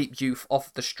to keep youth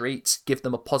off the streets, give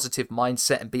them a positive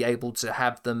mindset, and be able to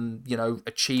have them,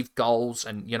 achieve goals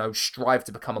and, strive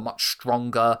to become a much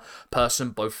stronger person,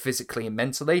 both physically and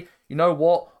mentally. You know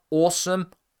what? Awesome.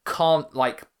 Can't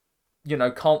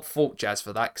fault Jazz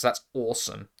for that, because that's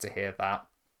awesome to hear that.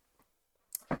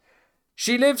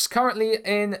 She lives currently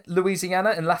in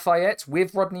Louisiana, in Lafayette,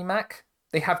 with Rodney Mack.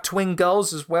 They have twin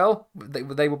girls as well.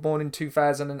 They were born in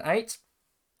 2008.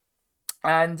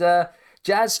 And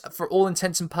Jazz, for all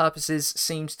intents and purposes,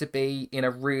 seems to be in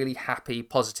a really happy,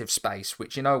 positive space,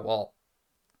 which, you know what,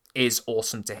 is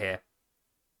awesome to hear.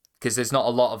 Because there's not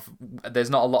a lot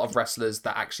of wrestlers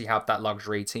that actually have that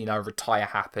luxury to, retire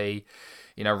happy,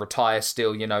 retire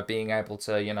still, being able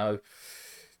to,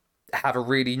 have a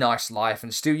really nice life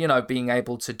and still, being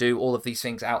able to do all of these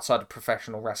things outside of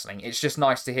professional wrestling. It's just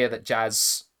nice to hear that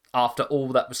Jazz, after all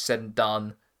that was said and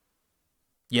done,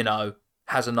 you know,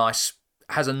 has a nice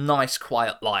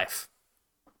quiet life.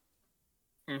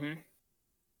 Mm-hmm.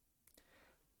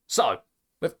 So,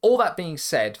 with all that being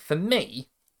said, for me,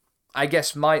 I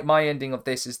guess my ending of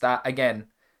this is that, again,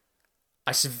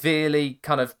 I severely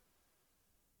kind of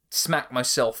smack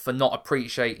myself for not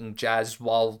appreciating Jazz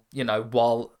while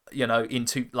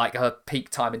into like her peak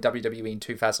time in WWE in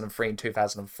 2003 and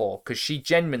 2004, because she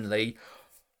genuinely,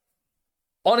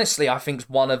 honestly, I think is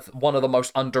one of the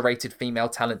most underrated female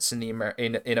talents in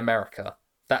in America.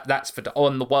 That's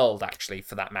in the world, actually,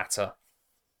 for that matter.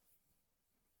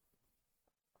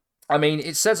 I mean,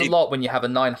 it says a lot when you have a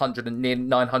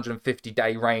 950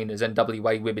 day reign as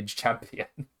NWA Women's Champion.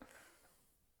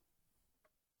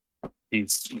 He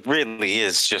really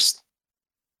is just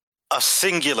a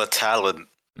singular talent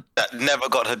that never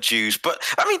got her dues. But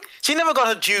I mean, she never got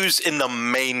her dues in the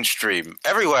mainstream.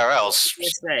 Everywhere else,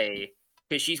 I say,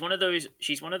 because she's one of those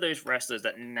wrestlers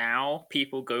that now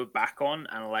people go back on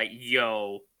and are like,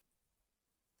 yo,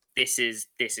 this is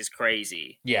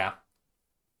crazy. Yeah.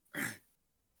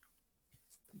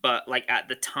 But like at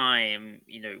the time,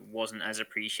 wasn't as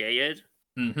appreciated.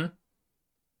 Mm-hmm.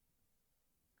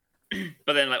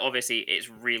 But then, like, obviously, it's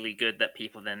really good that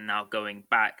people then now going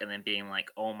back and then being like,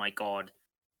 oh my god,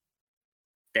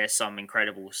 there's some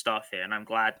incredible stuff here. And I'm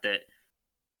glad that,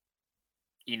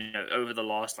 over the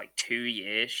last, like, 2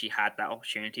 years, she had that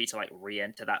opportunity to, like,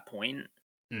 re-enter that point.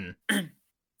 Mm.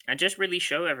 And just really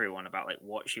show everyone about, like,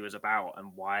 what she was about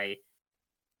and why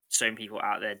so many people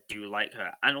out there do like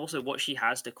her. And also what she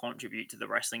has to contribute to the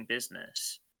wrestling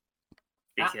business.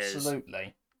 Because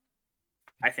absolutely.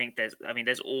 I think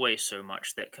there's always so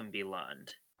much that can be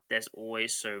learned. There's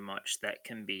always so much that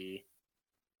can be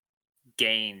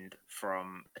gained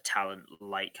from a talent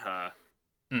like her.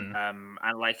 And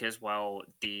like as well,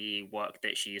 the work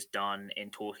that she's done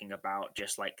in talking about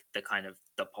just like the kind of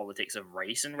the politics of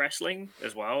race in wrestling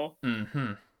as well.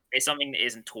 Mm-hmm. It's something that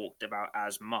isn't talked about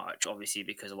as much, obviously,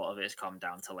 because a lot of it's come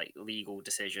down to like legal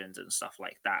decisions and stuff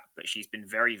like that. But she's been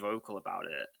very vocal about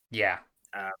it. Yeah.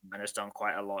 And has done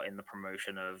quite a lot in the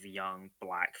promotion of young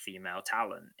black female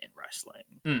talent in wrestling.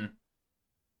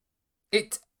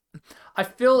 I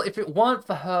feel if it weren't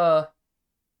for her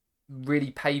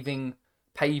really paving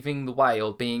the way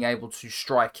or being able to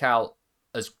strike out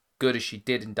as good as she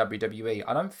did in WWE,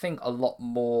 I don't think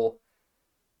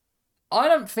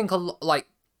like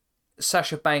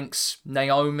Sasha Banks,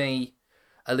 Naomi,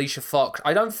 Alicia Fox.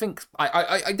 I don't think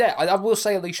I will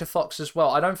say Alicia Fox as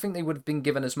well. I don't think they would have been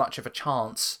given as much of a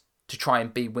chance to try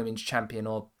and be women's champion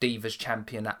or divas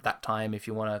champion at that time, if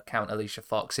you want to count Alicia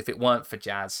Fox, if it weren't for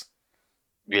Jazz.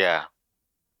 Yeah.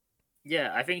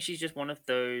 Yeah, I think she's just one of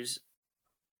those.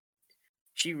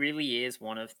 She really is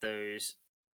one of those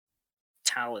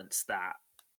talents that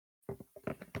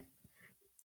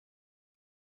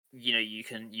you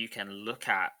can look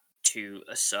at to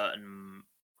a certain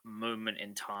moment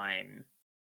in time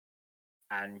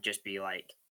and just be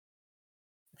like,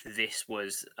 this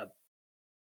was a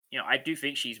I do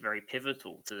think she's very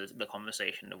pivotal to the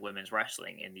conversation of women's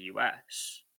wrestling in the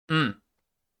US.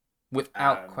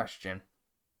 Without question.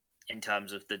 In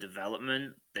terms of the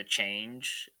development, the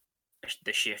change,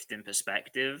 the shift in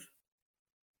perspective.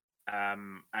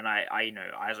 And I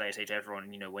as I say to everyone,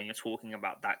 when you're talking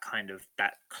about that kind of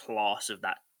that class of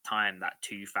that time, that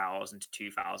 2000 to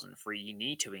 2003, you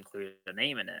need to include a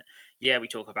name in it. Yeah, we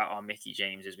talk about our Mickey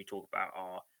Jameses, we talk about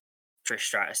our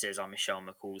Trish Stratuses, our Michelle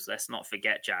McCalls. Let's not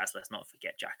forget Jazz. Let's not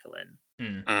forget Jacqueline.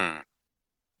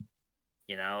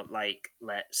 Like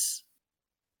let's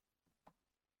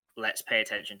pay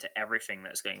attention to everything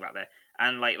that's going back there.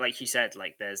 And like you said,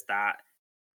 like there's that.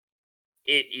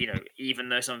 Even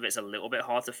though some of it's a little bit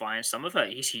hard to find, some of her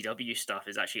ECW stuff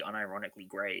is actually unironically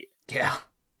great. Yeah.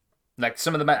 Like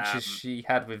some of the matches she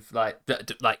had with like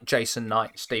Jason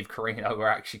Knight, Steve Corino were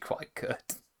actually quite good.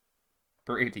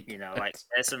 Really good. Like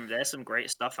there's some great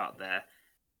stuff out there.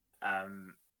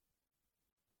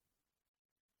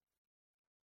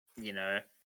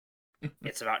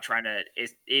 It's about trying to.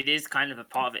 It is kind of a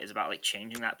part of it is about like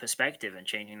changing that perspective and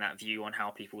changing that view on how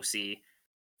people see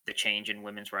the change in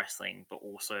women's wrestling, but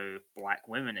also black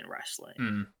women in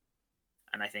wrestling.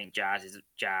 And I think Jazz is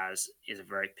a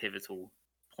very pivotal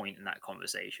point in that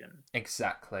conversation.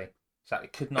 Exactly.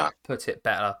 Could not put it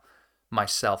better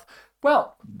myself.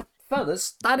 Well,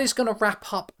 fellas, that is going to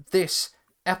wrap up this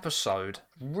episode.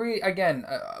 Again,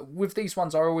 with these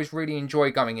ones, I always really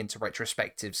enjoy going into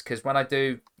retrospectives because when I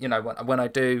do, when I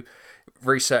do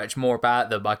research more about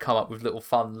them, I come up with little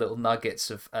nuggets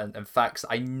of and facts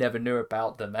I never knew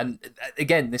about them. And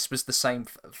again, this was the same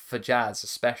for Jazz,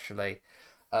 especially.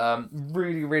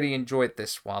 Really, really enjoyed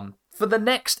this one. for the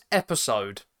next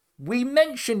episode. We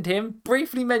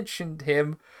briefly mentioned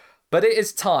him, but it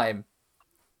is time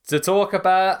to talk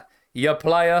about your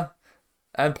player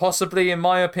and possibly, in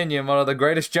my opinion, one of the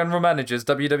greatest general managers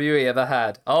WWE ever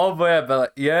had. Oh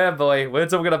boy, we're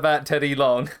talking about Teddy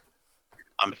Long.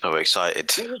 I'm so excited.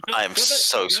 I am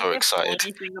so excited. The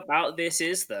funny thing about this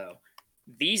is, though,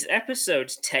 these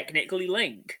episodes technically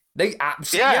link. They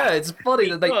absolutely, yeah, it's funny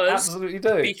that they absolutely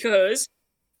do. Because,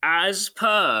 as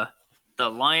per the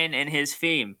line in his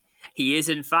theme, he is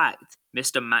in fact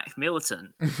Mr. Mac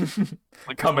Militant,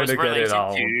 which Coming was to get related it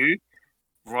on. to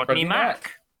Rodney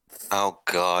Mack. Oh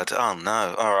God! Oh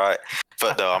no! All right,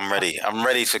 but no, I'm ready. I'm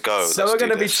ready to go. So we're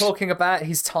going to be talking about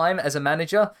his time as a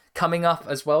manager, coming up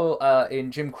as well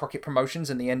in Jim Crockett Promotions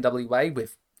in the NWA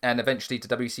and eventually to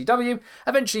WCW,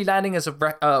 eventually landing as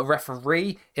a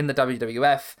referee in the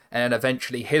WWF, and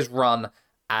eventually his run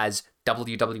as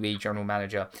WWE General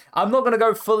Manager. I'm not going to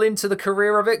go full into the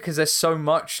career of it because there's so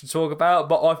much to talk about,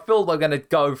 but I feel we're going to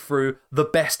go through the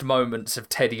best moments of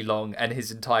Teddy Long and his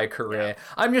entire career. Yeah.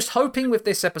 I'm just hoping with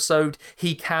this episode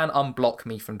he can unblock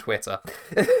me from Twitter.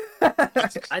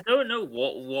 I don't know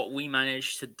what we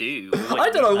managed to do. I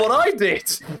don't know what I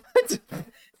did.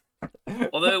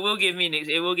 Although it will give me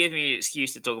an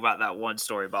excuse to talk about that one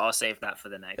story, but I'll save that for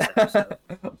the next episode.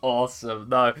 Awesome.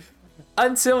 No.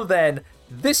 Until then,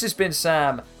 this has been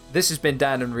Sam, this has been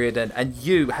Dan and Reardon, and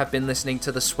you have been listening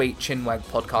to the Sweet Chinwag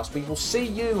podcast. We will see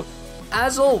you,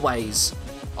 as always,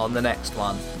 on the next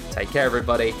one. Take care,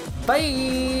 everybody.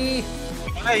 Bye!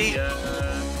 Bye! Yeah.